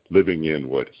 living in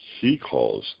what he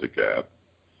calls the gap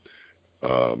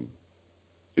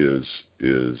is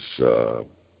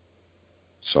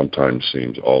sometimes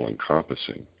seems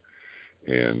all-encompassing.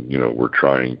 And, we're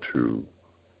trying to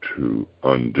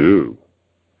undo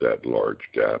that large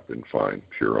gap and find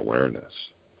pure awareness.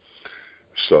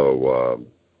 So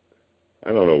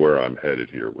I don't know where I'm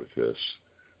headed here with this,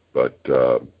 but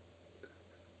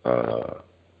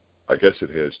I guess it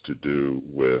has to do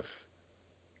with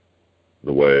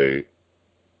the way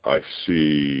I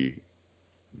see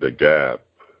the gap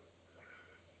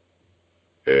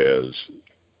as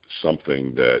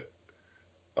something that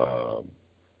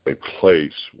a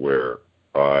place where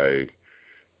I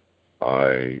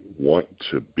want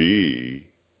to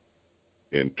be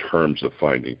in terms of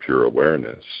finding pure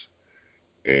awareness,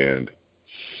 and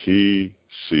he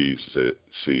sees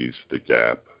the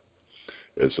gap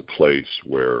as a place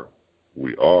where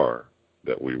we are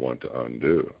that we want to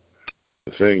undo.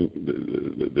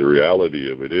 The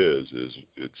reality of it is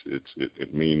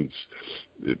it means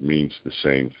the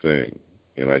same thing,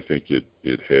 and I think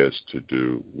it has to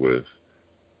do with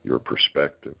your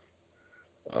perspective.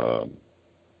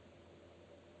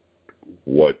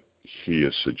 What he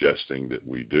is suggesting that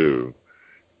we do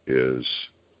is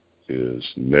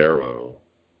narrow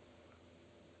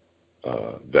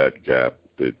that gap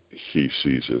that he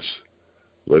sees us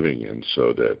living in,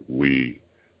 so that we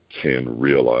can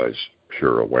realize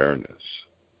pure awareness.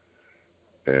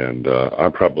 And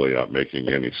I'm probably not making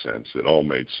any sense. It all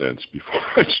made sense before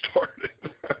I started.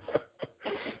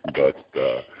 But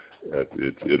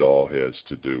it all has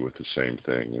to do with the same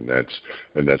thing, and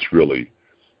that's really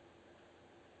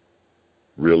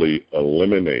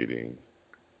eliminating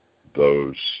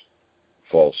those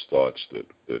false thoughts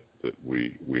that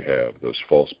we have, those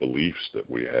false beliefs that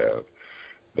we have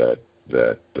that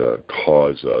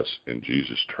cause us, in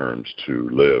Jesus' terms, to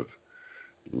live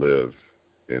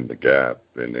in the gap.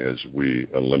 And as we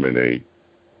eliminate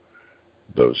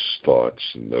those thoughts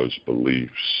and those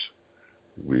beliefs,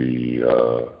 we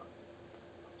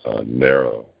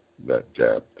narrow that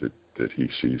gap that he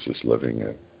sees us living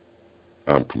in.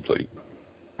 I'm complete.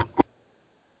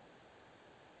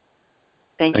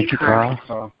 Thank you,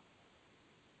 Carl.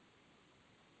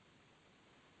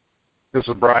 This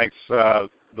is Bryce. The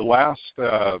last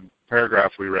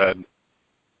paragraph we read,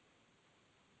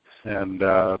 and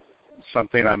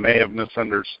something I may have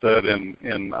misunderstood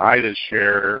in Ida's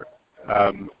share,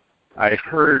 I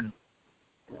heard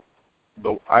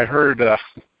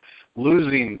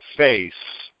losing face.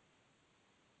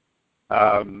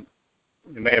 It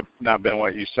may have not been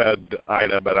what you said,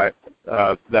 Ida, but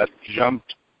that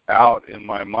jumped out in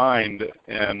my mind,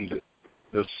 and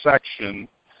this section,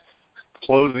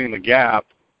 closing the gap,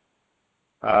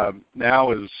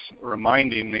 now is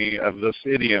reminding me of this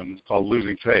idiom called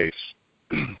losing face.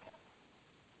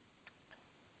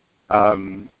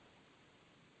 The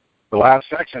last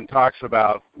section talks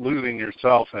about losing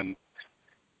yourself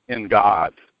in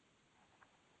God.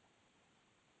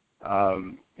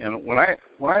 And when I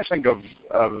think of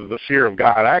the fear of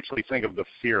God, I actually think of the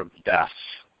fear of death.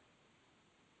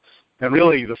 And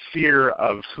really the fear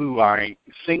of who I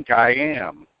think I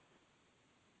am,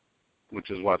 which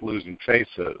is what losing face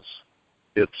is.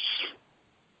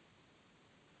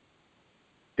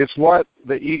 It's what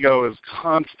the ego is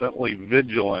constantly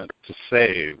vigilant to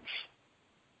save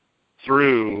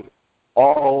through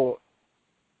all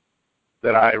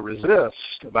that I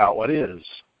resist about what is.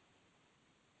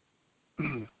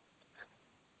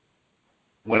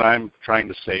 When I'm trying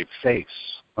to save face,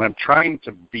 when I'm trying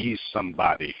to be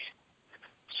somebody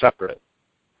separate,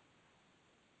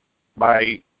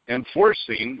 by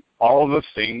enforcing all the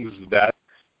things that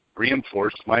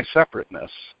reinforce my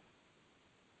separateness.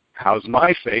 How's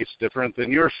my face different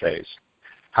than your face?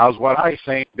 How's what I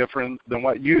think different than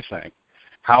what you think?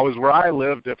 How is where I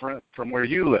live different from where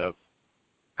you live?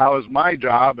 How is my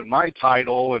job and my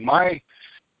title and my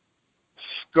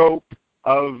scope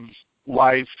of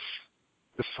life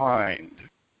defined?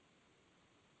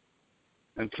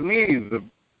 And to me, the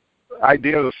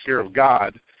idea of the fear of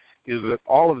God is that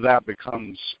all of that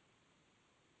becomes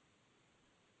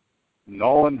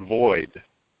null and void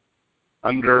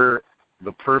under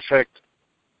the perfect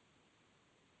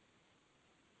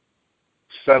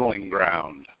settling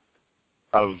ground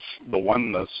of the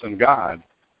oneness in God.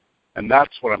 And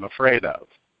that's what I'm afraid of.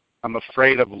 I'm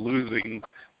afraid of losing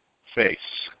face,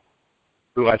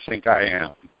 who I think I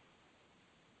am.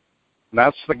 And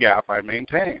that's the gap I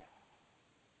maintain.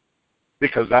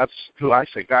 Because that's who I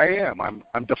think I am.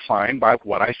 I'm defined by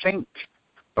what I think.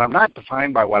 But I'm not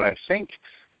defined by what I think.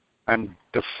 I'm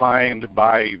defined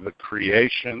by the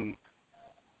creation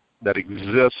that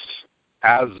exists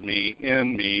as me,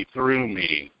 in me, through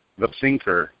me, the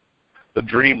thinker, the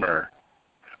dreamer.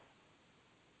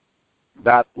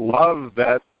 That love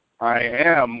that I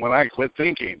am when I quit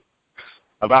thinking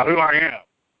about who I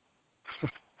am.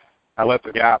 I let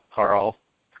the gap, Carl,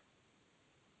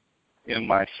 in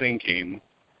my thinking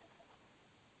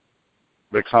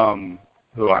become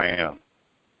who I am.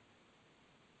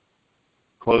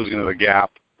 Closing the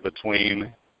gap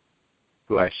between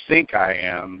who I think I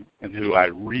am and who I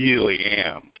really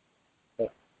am.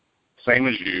 Same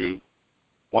as you,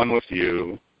 one with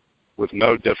you, with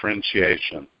no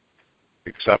differentiation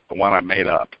except the one I made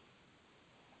up.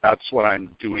 That's what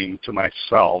I'm doing to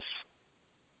myself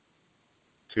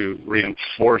to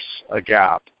reinforce a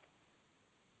gap,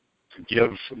 to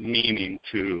give meaning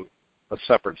to a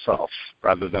separate self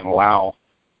rather than allow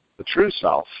the true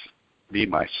self be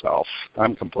myself.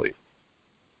 I'm complete.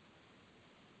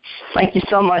 Thank you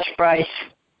so much, Bryce.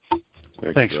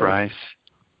 Thanks, Bryce.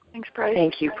 Thanks, Bryce.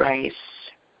 Thank you, Bryce.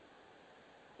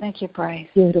 Thank you, Bryce.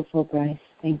 Beautiful, Bryce.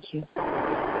 Thank you.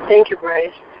 Thank you, Bryce.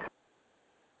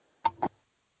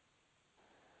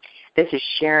 This is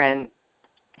Sharon,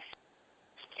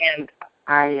 and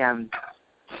I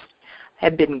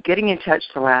have been getting in touch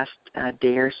the last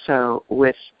day or so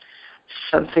with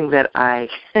something that I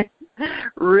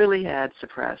really had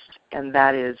suppressed, and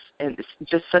that is, and it's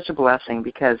just such a blessing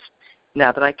because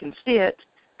now that I can see it,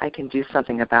 I can do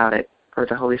something about it, or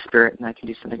the Holy Spirit, and I can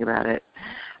do something about it.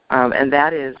 And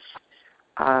that is,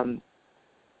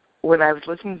 when I was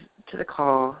listening to the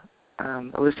call,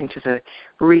 listening to the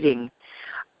reading,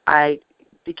 I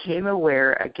became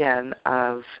aware again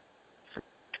of,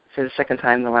 for the second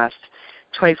time in the last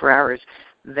 24 hours,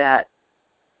 that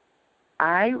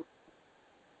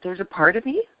there's a part of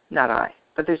me, not I,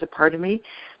 but there's a part of me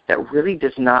that really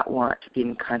does not want to be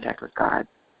in contact with God,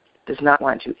 does not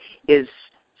want to, is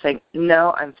saying,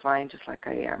 no, I'm fine just like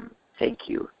I am. Thank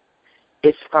you.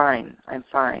 It's fine. I'm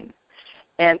fine.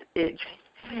 And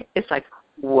it's like,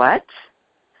 what?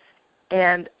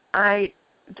 And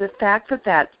the fact that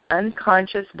that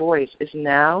unconscious voice is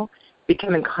now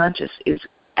becoming conscious is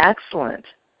excellent,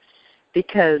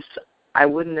 because I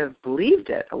wouldn't have believed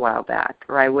it a while back,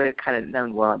 or I would have kind of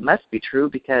known, well, it must be true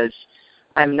because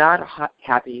I'm not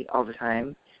happy all the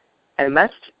time. I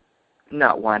must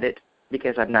not want it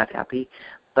because I'm not happy.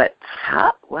 But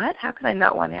how can I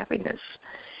not want happiness?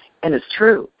 And it's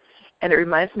true. And it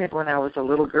reminds me of when I was a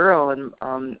little girl,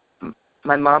 and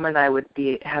my mom and I would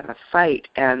have a fight,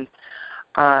 and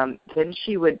then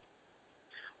she would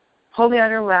hold me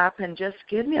on her lap and just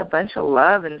give me a bunch of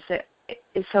love and say,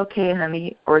 it's okay,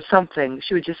 honey, or something.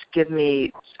 She would just give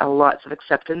me lots of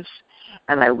acceptance,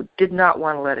 and I did not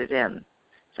want to let it in.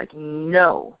 It's like,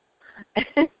 no.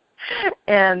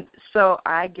 And so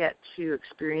I get to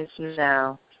experience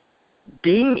now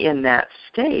being in that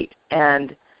state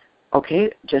and,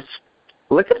 okay, just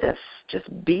look at this.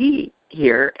 Just be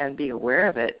here and be aware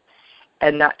of it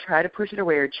and not try to push it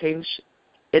away or change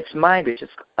its mind. But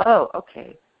just, oh,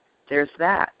 okay, there's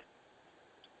that.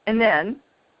 And then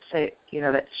say,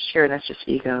 that's Sharon, that's just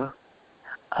ego.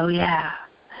 Oh, yeah.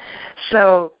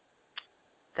 So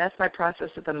that's my process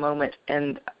at the moment,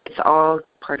 and it's all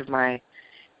part of my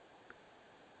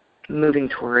moving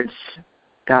towards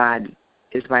God,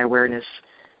 is my awareness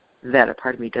that a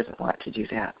part of me doesn't want to do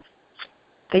that.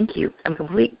 Thank you. I'm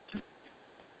complete.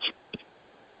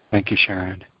 Thank you,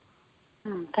 Sharon.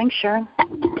 Thanks, Sharon.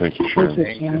 Thank you, Sharon.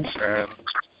 Thank you, Sharon.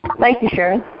 Thank you,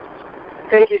 Sharon.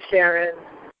 Thank you, Sharon.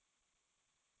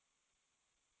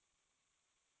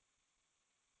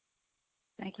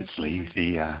 Thank you, Let's leave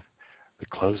the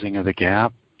closing of the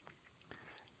gap.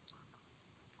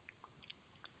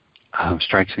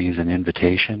 Strikes me as an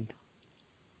invitation.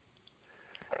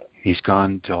 He's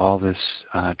gone to all this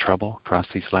trouble across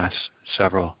these last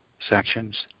several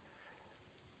sections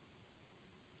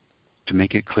to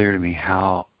make it clear to me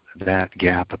how that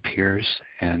gap appears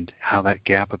and how that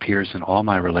gap appears in all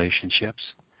my relationships,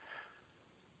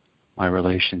 my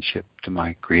relationship to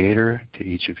my Creator, to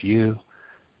each of you,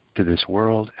 to this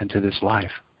world, and to this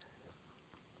life.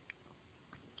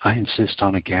 I insist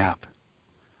on a gap.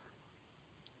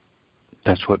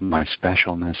 That's what my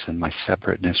specialness and my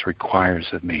separateness requires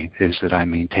of me, is that I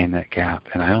maintain that gap.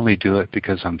 And I only do it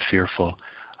because I'm fearful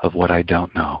of what I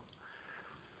don't know.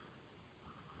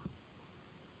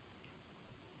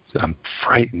 So I'm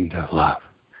frightened of love,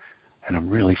 and I'm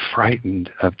really frightened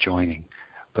of joining.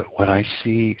 But what I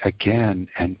see again,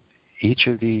 and each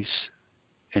of these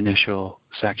initial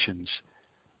sections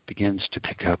begins to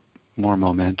pick up more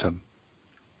momentum.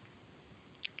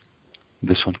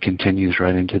 This one continues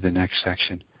right into the next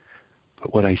section.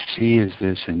 But what I see is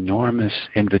this enormous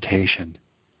invitation.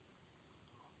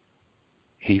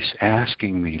 He's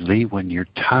asking me, Lee, when you're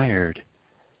tired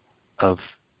of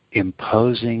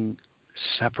imposing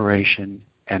separation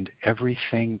and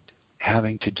everything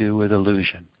having to do with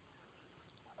illusion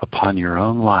upon your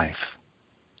own life,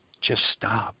 just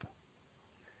stop.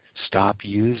 Stop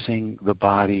using the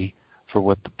body for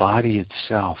what the body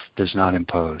itself does not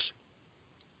impose.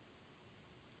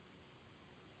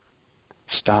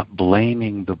 Stop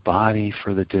blaming the body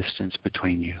for the distance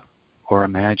between you, or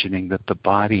imagining that the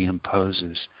body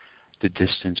imposes the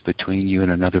distance between you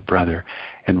and another brother,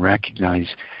 and recognize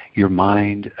your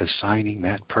mind assigning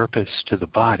that purpose to the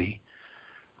body.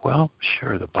 Well,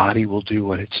 sure, the body will do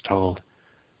what it's told.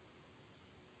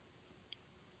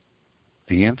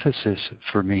 The emphasis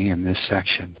for me in this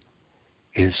section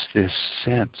is this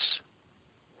sense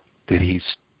that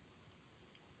he's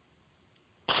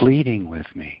pleading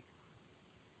with me.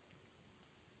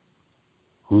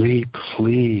 Lee,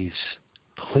 please,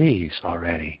 please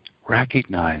already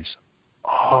recognize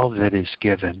all that is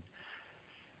given,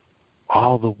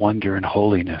 all the wonder and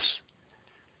holiness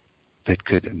that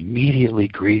could immediately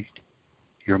greet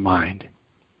your mind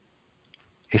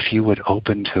if you would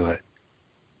open to it.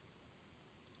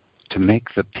 To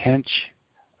make the pinch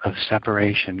of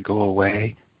separation go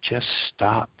away, just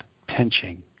stop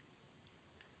pinching.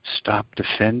 Stop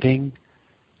defending.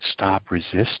 Stop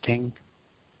resisting.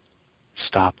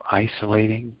 Stop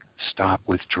isolating. Stop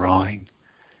withdrawing.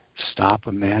 Stop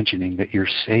imagining that your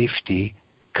safety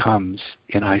comes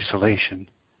in isolation.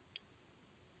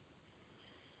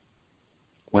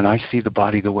 When I see the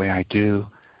body the way I do,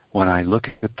 when I look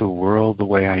at the world the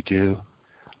way I do,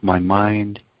 my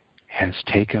mind has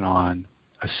taken on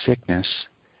a sickness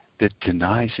that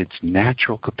denies its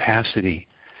natural capacity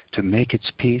to make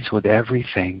its peace with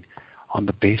everything on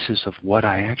the basis of what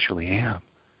I actually am.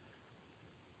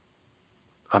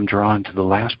 I'm drawn to the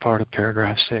last part of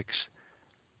paragraph 6,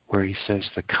 where he says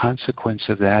the consequence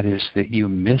of that is that you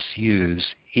misuse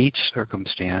each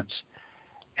circumstance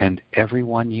and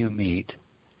everyone you meet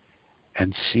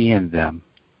and see in them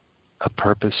a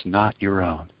purpose not your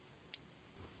own.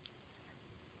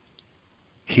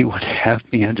 He would have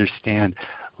me understand,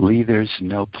 Lee, there's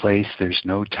no place, there's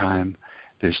no time,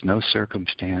 there's no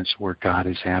circumstance where God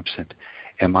is absent.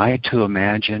 Am I to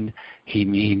imagine he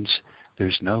means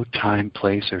there's no time,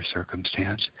 place, or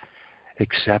circumstance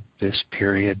except this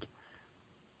period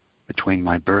between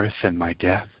my birth and my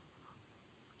death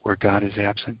where God is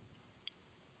absent?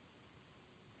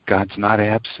 God's not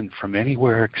absent from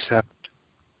anywhere except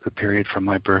the period from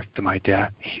my birth to my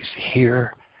death. He's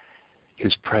here.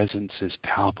 His presence is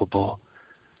palpable.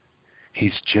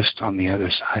 He's just on the other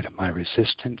side of my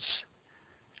resistance,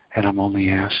 and I'm only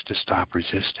asked to stop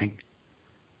resisting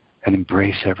and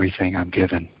embrace everything I'm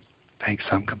given. Thanks,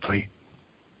 I'm complete.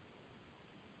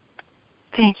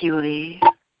 Thank you, Lee.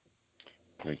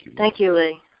 Thank you. Thank you,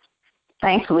 Lee.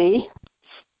 Thanks, Lee.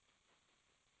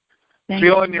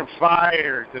 Feeling your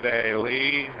fire today,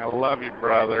 Lee. I love you,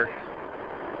 brother.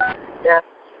 Yes,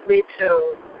 me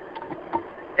too.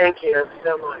 Thank you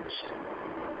so much.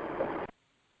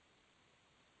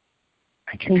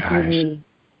 Thank you, guys. Lee.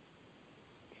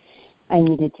 I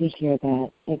needed to hear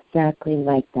that exactly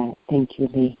like that. Thank you,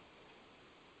 Lee.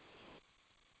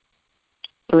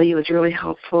 Lee, it was really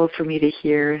helpful for me to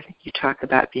hear you talk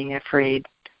about being afraid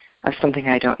of something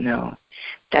I don't know.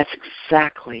 That's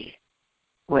exactly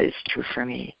what is true for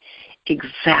me.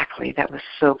 Exactly. That was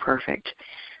so perfect.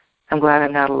 I'm glad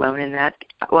I'm not alone in that.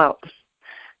 Well,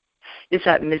 is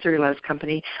that misery loves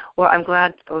company? Well, I'm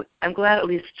glad at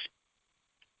least,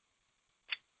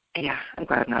 yeah, I'm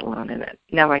glad I'm not alone in it.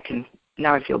 Now I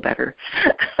feel better.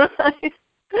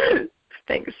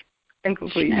 Thanks. I'm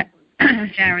complete.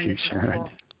 Sharon, Thank you, Sharon.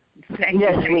 Thank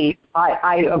Yes, you. Lee.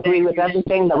 I agree with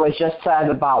everything that was just said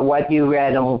about what you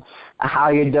read and how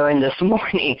you're doing this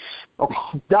morning.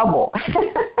 Double.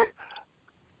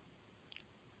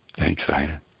 Thanks,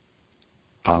 Ida.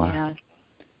 Paula? Yeah,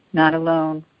 not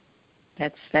alone.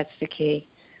 That's the key.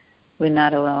 We're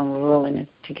not alone. We're all in it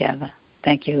together.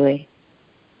 Thank you, Lee.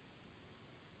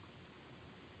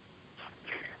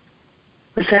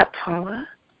 Was that Paula?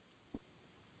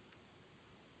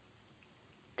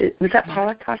 Was that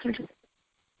Paula talking to?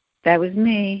 That was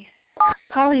me.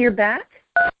 Paula, you're back?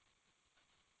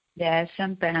 Yes,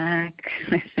 I'm back.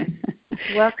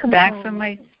 Welcome back home. from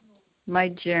my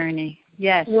journey.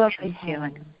 Yes, welcome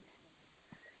feeling.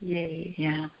 Yay.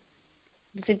 Yeah.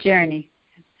 It's a journey,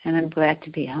 and I'm glad to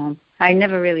be home. I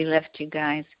never really left you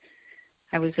guys.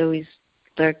 I was always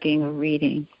lurking or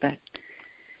reading, but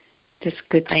just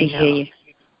good to hear you,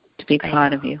 to be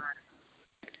part of you.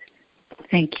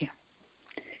 Thank you.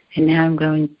 And now I'm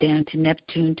going down to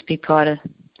Neptune to be part of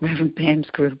Reverend Pam's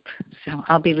group. So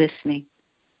I'll be listening.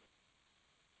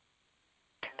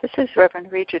 This is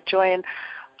Reverend Rita Joy, and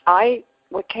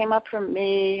what came up for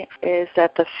me is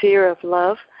that the fear of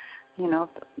love,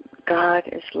 God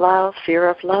is love, fear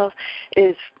of love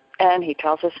is, and he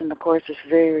tells us in the Course, is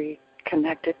very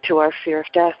connected to our fear of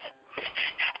death.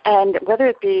 And whether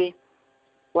it be,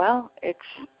 it's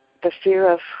the fear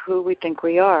of who we think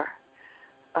we are.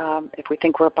 If we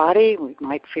think we're a body, we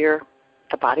might fear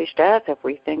the body's death. If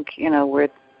we think, we're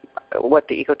what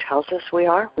the ego tells us we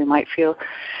are, we might fear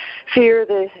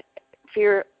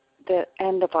the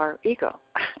end of our ego,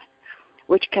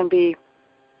 which can be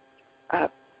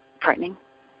frightening.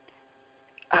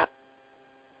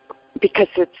 Because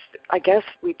I guess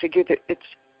we figure that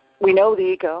we know the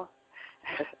ego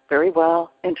very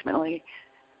well, intimately.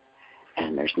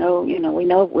 And there's no, we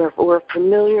know we're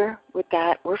familiar with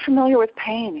that. We're familiar with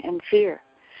pain and fear.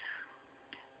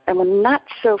 And we're not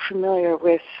so familiar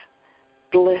with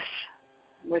bliss,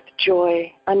 with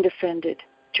joy, undefended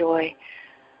joy,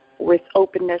 with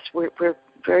openness. We're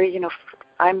very,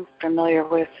 I'm familiar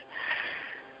with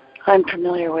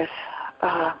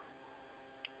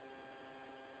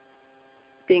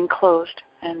being closed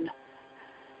and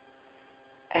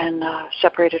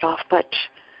separated off. But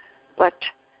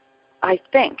I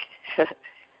think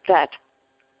that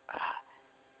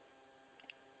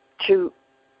to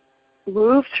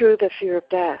move through the fear of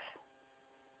death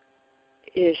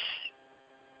is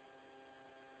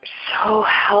so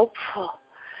helpful.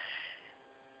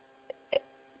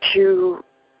 To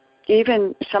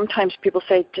even, sometimes people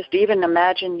say, just even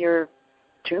imagine your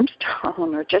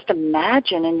tombstone, or just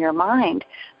imagine in your mind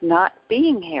not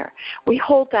being here. We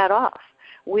hold that off.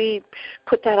 We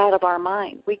put that out of our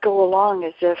mind. We go along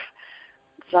as if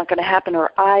it's not going to happen,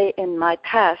 or I, in my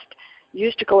past,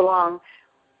 used to go along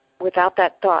without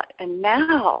that thought. And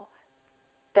now,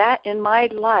 that in my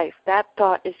life, that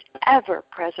thought is ever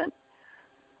present,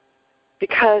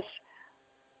 because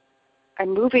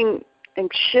I'm moving and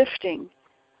shifting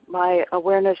my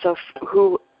awareness of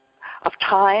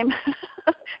time.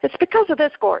 It's because of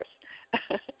this Course.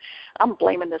 I'm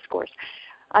blaming this Course.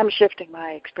 I'm shifting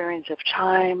my experience of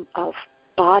time, of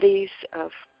bodies,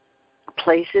 of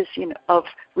places, of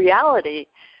reality,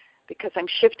 because I'm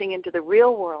shifting into the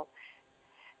real world.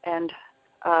 And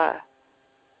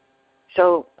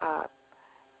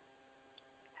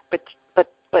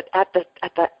but at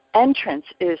the entrance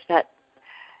is that,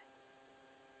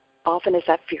 often is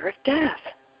that fear of death,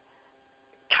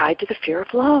 tied to the fear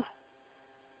of love.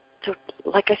 So,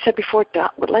 like I said before,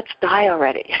 let's die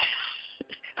already.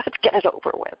 Let's get it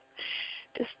over with.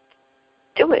 Just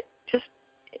do it.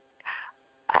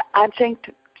 I'm saying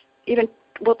to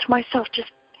myself,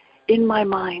 just in my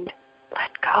mind,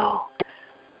 let go.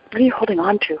 What are you holding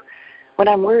on to? When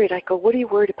I'm worried, I go, what are you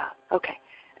worried about? Okay,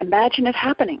 imagine it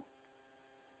happening.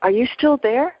 Are you still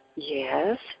there?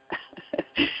 Yes.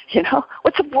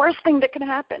 What's the worst thing that can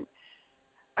happen?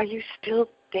 Are you still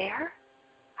there?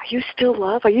 Are you still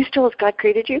love? Are you still as God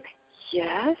created you?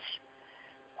 Yes.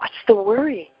 What's the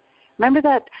worry? Remember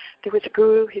that there was a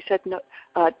guru, he said, no,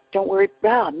 don't worry,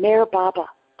 Meher Baba.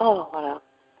 Oh,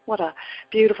 what a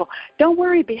beautiful, don't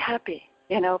worry, be happy,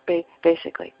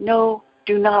 basically. No,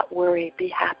 do not worry, be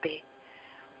happy.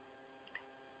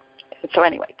 So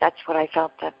anyway, that's what I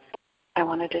felt that I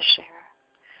wanted to share.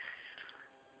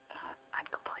 I'm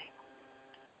complete.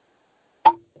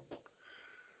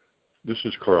 This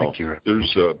is Carl. Thank you.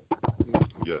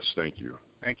 Yes, thank you.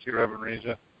 Thank you, Reverend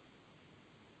Rita.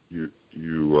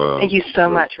 Thank you so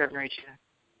much, Reverend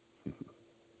Rita.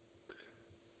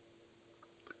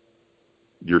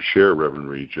 Your share, Reverend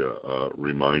Rita,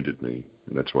 reminded me,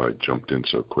 and that's why I jumped in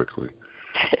so quickly,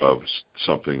 of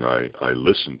something I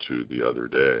listened to the other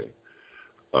day.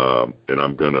 and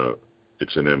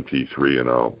it's an MP3, and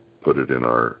I'll put it in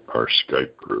our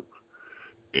Skype group.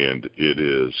 And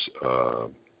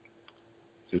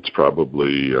it's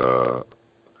probably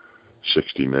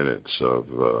 60 minutes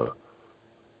of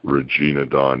Regina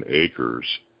Dawn Akers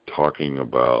talking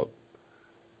about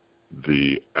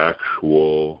the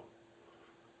actual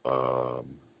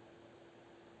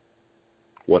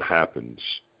what happens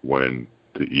when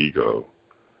the ego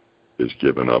is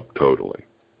given up totally.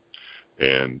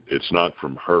 And it's not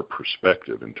from her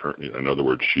perspective. In other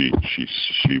words, she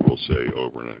will say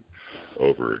over and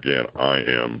over again, I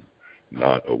am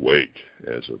not awake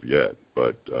as of yet,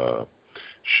 but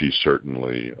she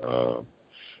certainly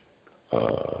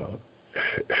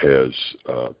has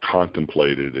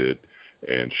contemplated it,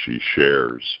 and she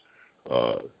shares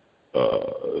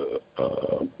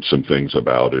some things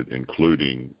about it,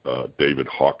 including Dr.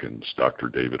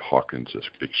 David Hawkins'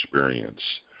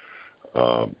 experience.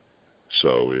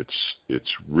 So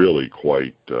it's really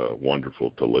quite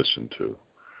wonderful to listen to,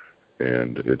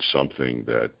 and it's something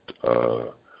that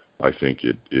I think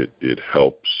it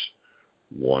helps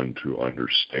one to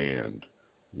understand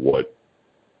what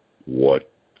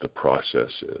the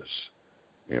process is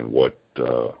and what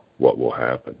will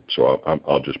happen. So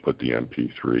I'll just put the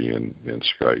MP3 in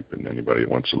Skype, and anybody who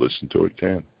wants to listen to it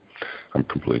can. I'm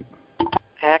complete.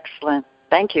 Excellent.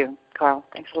 Thank you, Carl.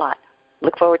 Thanks a lot.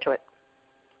 Look forward to it.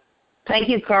 Thank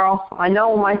you, Carl. I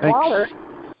know my father,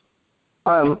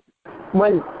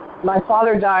 when my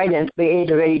father died at the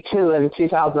age of 82 in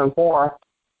 2004,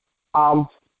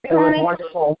 it was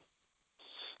wonderful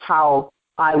how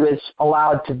I was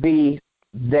allowed to be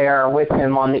there with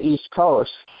him on the East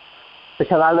Coast,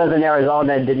 because I live in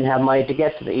Arizona and didn't have money to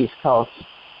get to the East Coast.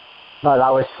 But I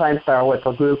was sent there with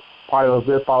a group, part of a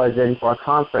group I was in for a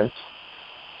conference.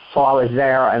 So I was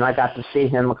there, and I got to see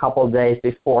him a couple of days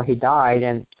before he died,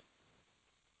 and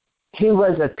he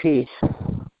was at peace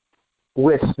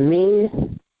with me,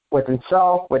 with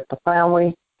himself, with the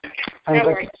family, and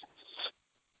with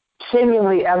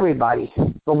seemingly everybody,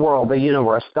 the world, the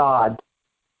universe, God.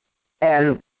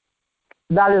 And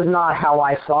that is not how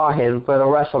I saw him for the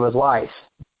rest of his life,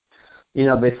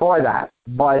 before that.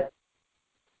 But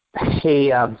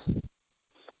he,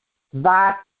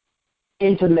 that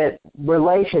intimate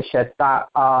relationship, that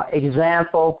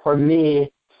example for me,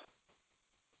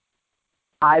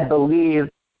 I believe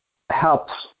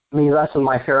helps me lessen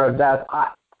my fear of death.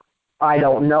 I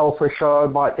don't know for sure,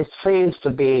 but it seems to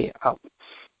be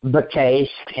the case,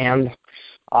 and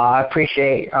I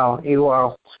appreciate you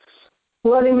all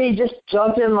letting me just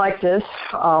jump in like this,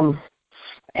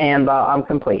 and I'm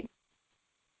complete.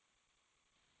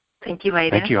 Thank you,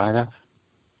 Ida. Thank you, Ida.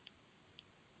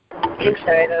 Thanks,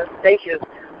 Ida. Thank you.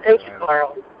 Thank you,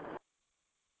 Carl.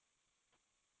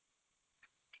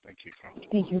 Thank you, Carl.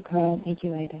 Thank you, Carl. Thank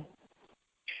you, Ida.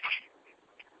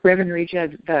 Reverend Regia,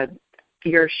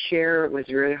 your share was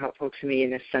really helpful to me in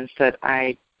the sense that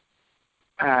I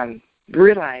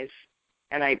realize,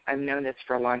 and I've known this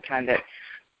for a long time, that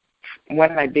one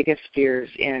of my biggest fears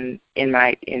in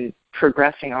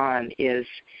progressing on is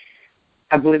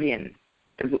oblivion.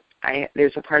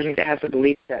 There's a part of me that has a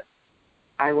belief that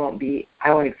I won't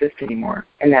exist anymore,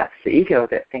 and that's the ego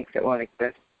that thinks it won't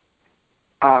exist.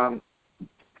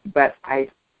 But I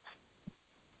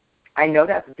know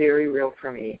that's very real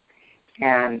for me,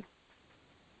 and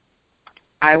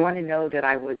I want to know that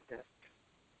I would exist,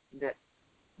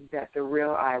 that the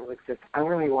real I would exist. I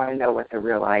really want to know what the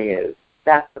real I is.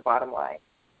 That's the bottom line,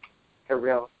 the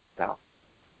real self.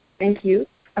 Thank you.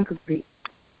 I'm complete.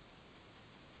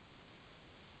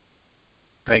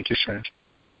 Thank you, Sharon.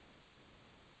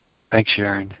 Thanks,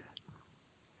 Sharon.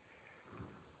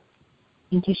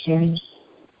 Thank you, Sharon.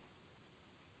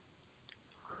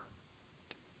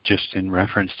 Just in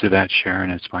reference to that, Sharon,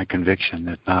 it's my conviction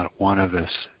that not one of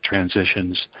us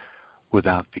transitions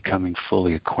without becoming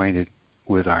fully acquainted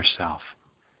with ourself.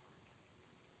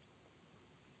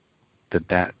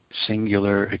 That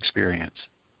singular experience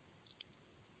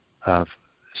of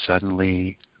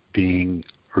suddenly being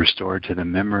restored to the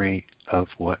memory of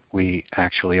what we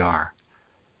actually are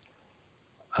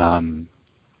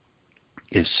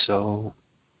is so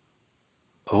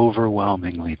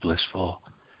overwhelmingly blissful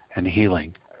and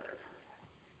healing.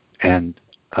 And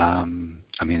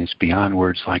it's beyond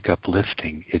words like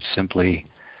uplifting. It's simply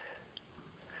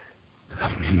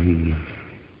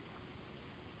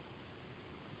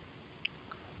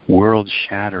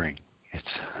world-shattering. It's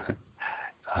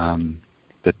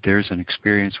that there's an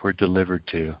experience we're delivered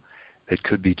to that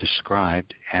could be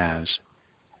described as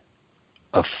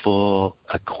a full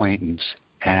acquaintance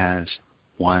as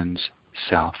one's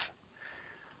self.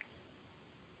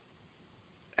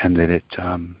 and that it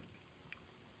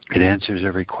answers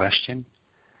every question,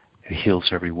 it heals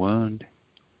every wound,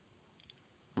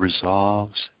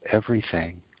 resolves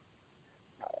everything,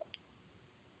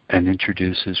 and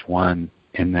introduces one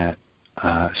in that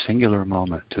singular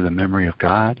moment to the memory of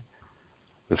God,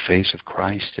 the face of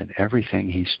Christ, and everything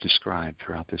he's described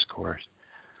throughout this course.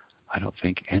 I don't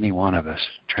think any one of us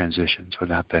transitions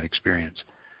without that experience.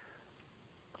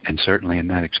 And certainly in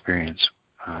that experience,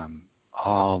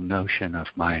 all notion of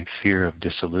my fear of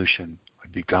dissolution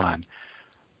would be gone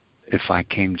if I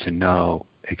came to know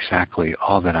exactly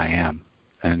all that I am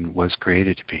and was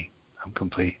created to be. I'm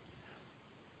complete.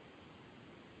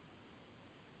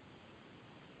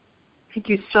 Thank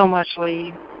you so much,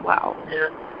 Lee. Wow. Yeah.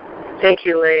 Thank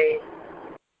you, Lee.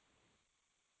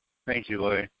 Thank you,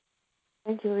 Lee.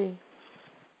 Thank you, Lee.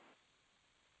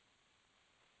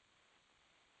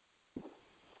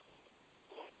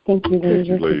 Thank you, Lee. Thank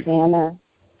you, Lee. This is Anna.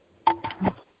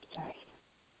 Sorry.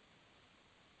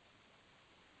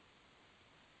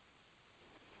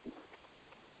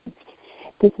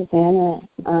 This is Anna.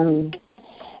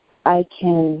 I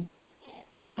can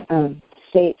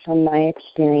state from my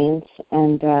experience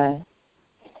and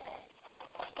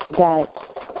that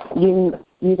you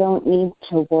don't need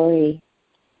to worry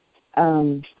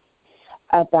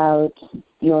about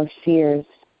your fears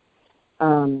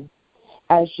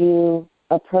as you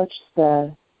approach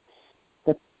the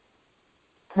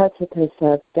precipice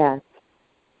of death,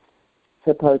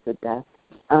 supposed death.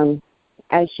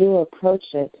 As you approach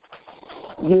it,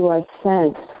 you are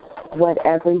sent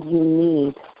whatever you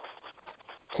need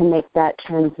to make that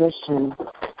transition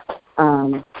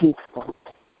peaceful.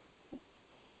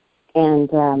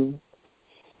 And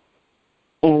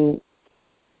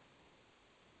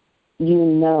you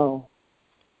know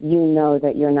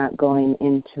that you're not going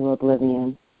into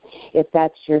oblivion. If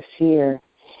that's your fear,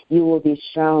 you will be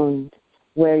shown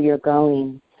where you're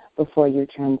going before you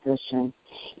transition,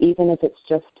 even if it's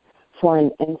just for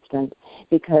an instant,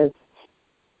 because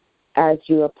as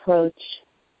you approach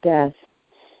death,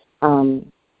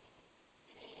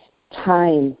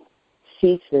 time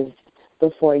ceases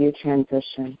before you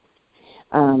transition,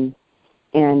 and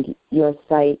your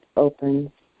sight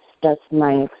opens. That's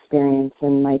my experience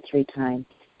in my 3 times.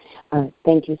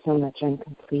 Thank you so much. I'm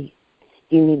complete.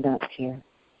 You need not fear.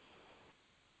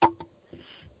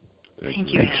 Thank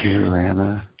you, Thank you,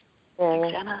 Anna.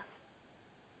 Thanks, Anna.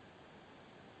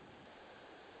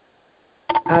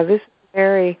 This is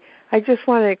Mary. I just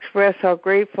want to express how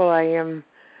grateful I am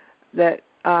that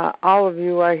all of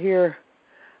you are here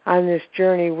on this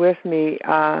journey with me.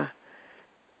 I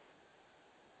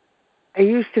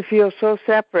used to feel so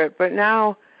separate, but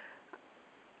now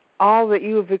all that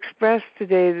you have expressed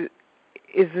today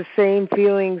is the same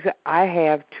feelings I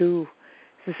have too.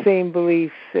 It's the same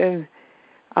beliefs. And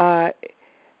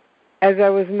as I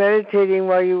was meditating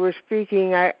while you were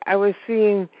speaking, I was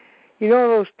seeing, you know,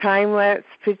 those time-lapse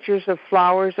pictures of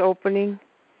flowers opening?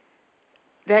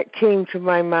 That came to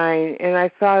my mind, and I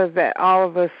thought of that, all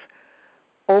of us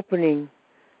opening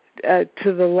to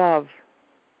the love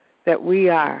that we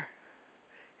are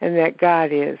and that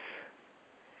God is.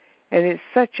 And it's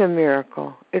such a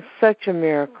miracle. It's such a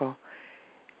miracle.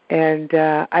 And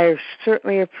I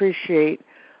certainly appreciate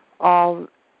all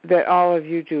that all of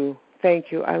you do.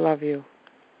 Thank you. I love you.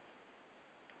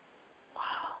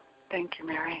 Wow. Thank you,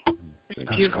 Mary.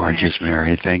 That's gorgeous,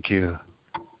 Mary. Thank you.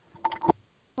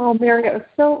 Oh, Mary,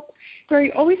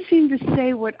 Mary, always seem to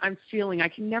say what I'm feeling. I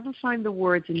can never find the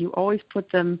words, and you always put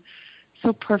them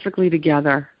so perfectly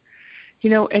together. You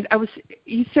know, and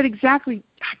you said exactly,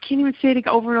 I can't even say it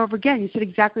over and over again. You said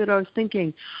exactly what I was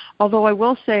thinking. Although I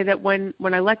will say that when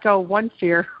I let go of one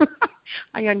fear,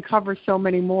 I uncover so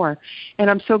many more. And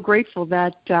I'm so grateful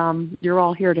that you're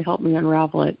all here to help me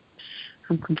unravel it.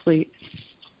 I'm complete.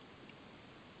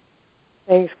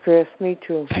 Thanks, Chris. Me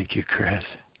too. Thank you, Chris.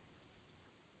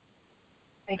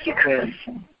 Thank you, Chris.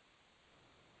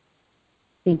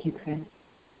 Thank you, Chris.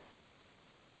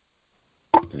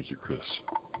 Thank you, Chris.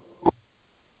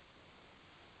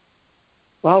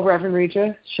 Well, Reverend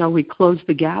Regia, shall we close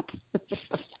the gap?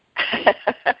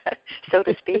 So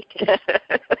to speak.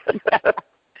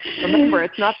 Remember,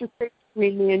 it's not just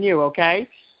between me and you, okay?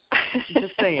 I'm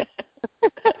just saying.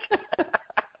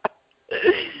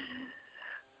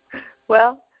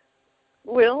 Well,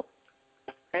 we're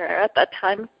at that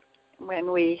time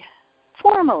when we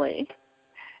formally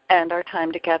end our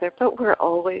time together, but we're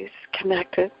always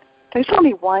connected. There's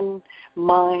only one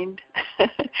mind.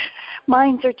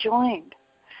 Minds are joined.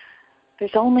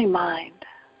 There's only mind,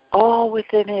 all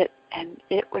within it and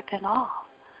it within all.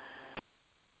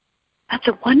 That's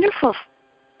a wonderful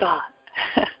thought.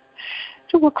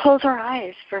 So we'll close our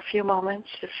eyes for a few moments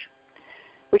if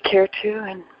we care to,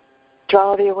 and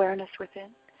draw the awareness within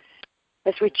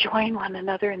as we join one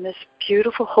another in this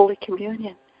beautiful Holy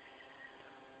Communion.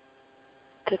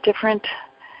 A different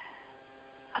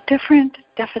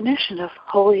definition of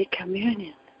Holy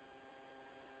Communion.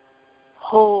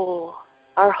 Whole,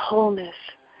 our wholeness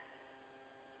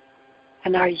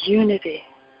and our unity.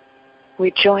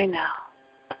 We join now.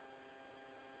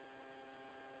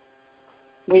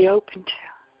 We open to.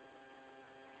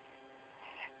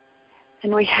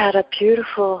 And we had a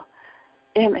beautiful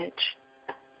image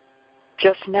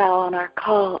just now on our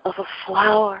call of a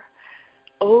flower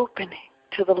opening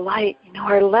to the light. You know,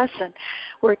 our lesson,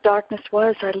 where darkness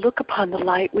was, I look upon the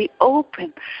light. We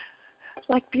open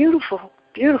like beautiful,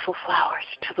 beautiful flowers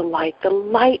to the light. The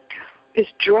light is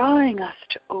drawing us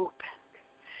to open.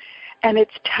 And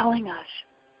it's telling us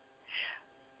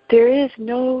there is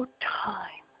no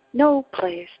time, no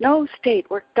place, no state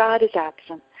where God is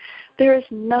absent. There is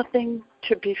nothing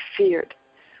to be feared.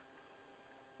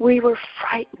 We were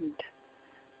frightened,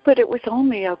 but it was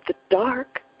only of the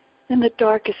dark, and the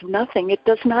dark is nothing. It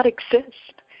does not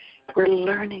exist. We're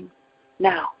learning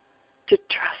now to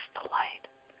trust the light.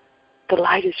 The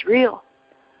light is real.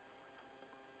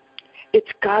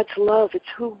 It's God's love. It's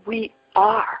who we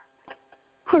are.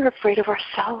 We're afraid of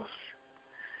ourselves.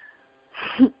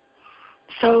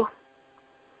 So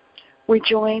we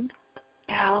join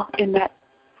now in that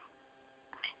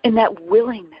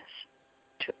willingness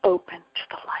to open to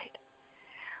the light.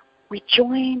 We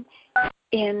join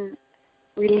in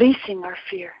releasing our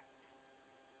fear.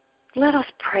 Let us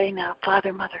pray now,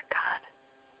 Father, Mother, God.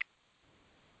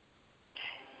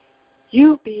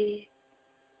 You be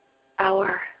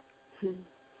our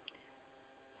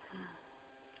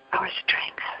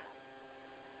strength.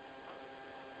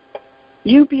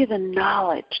 You be the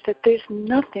knowledge that there's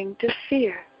nothing to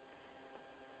fear.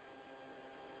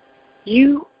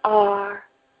 You are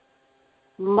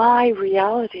my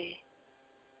reality,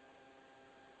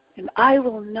 and I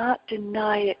will not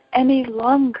deny it any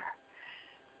longer.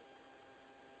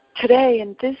 Today,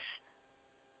 in this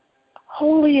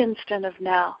holy instant of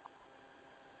now,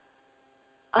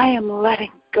 I am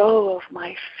letting go of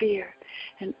my fear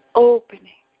and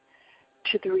opening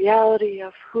to the reality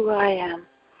of who I am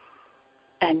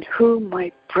and who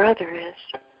my brother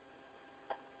is.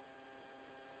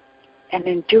 And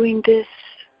in doing this,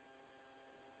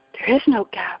 there is no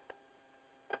gap.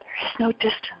 There is no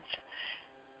distance.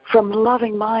 From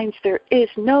loving minds, there is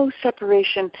no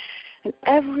separation, and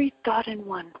every thought in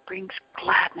one brings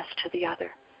gladness to the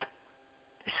other.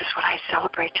 This is what I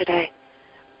celebrate today.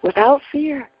 Without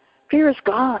fear, fear is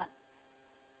gone.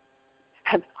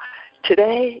 And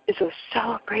today is a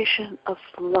celebration of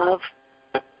love.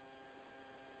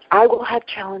 I will have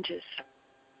challenges.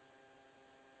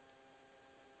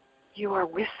 You are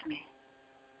with me.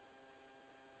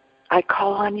 I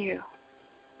call on you.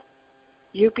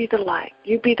 You be the light.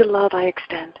 You be the love I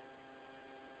extend.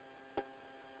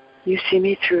 You see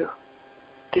me through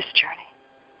this journey.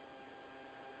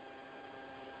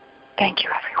 Thank you,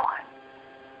 everyone.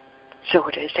 So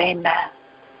it is. Amen.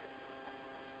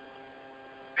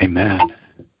 Amen.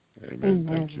 Amen.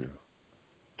 Thank you.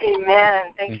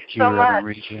 Amen. Thank you so Reverend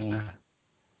much. Regina.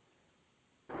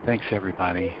 Thanks,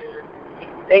 everybody.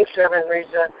 Thanks, Reverend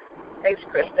Risa. Thanks,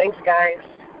 Chris. Thanks, guys.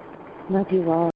 Love you all.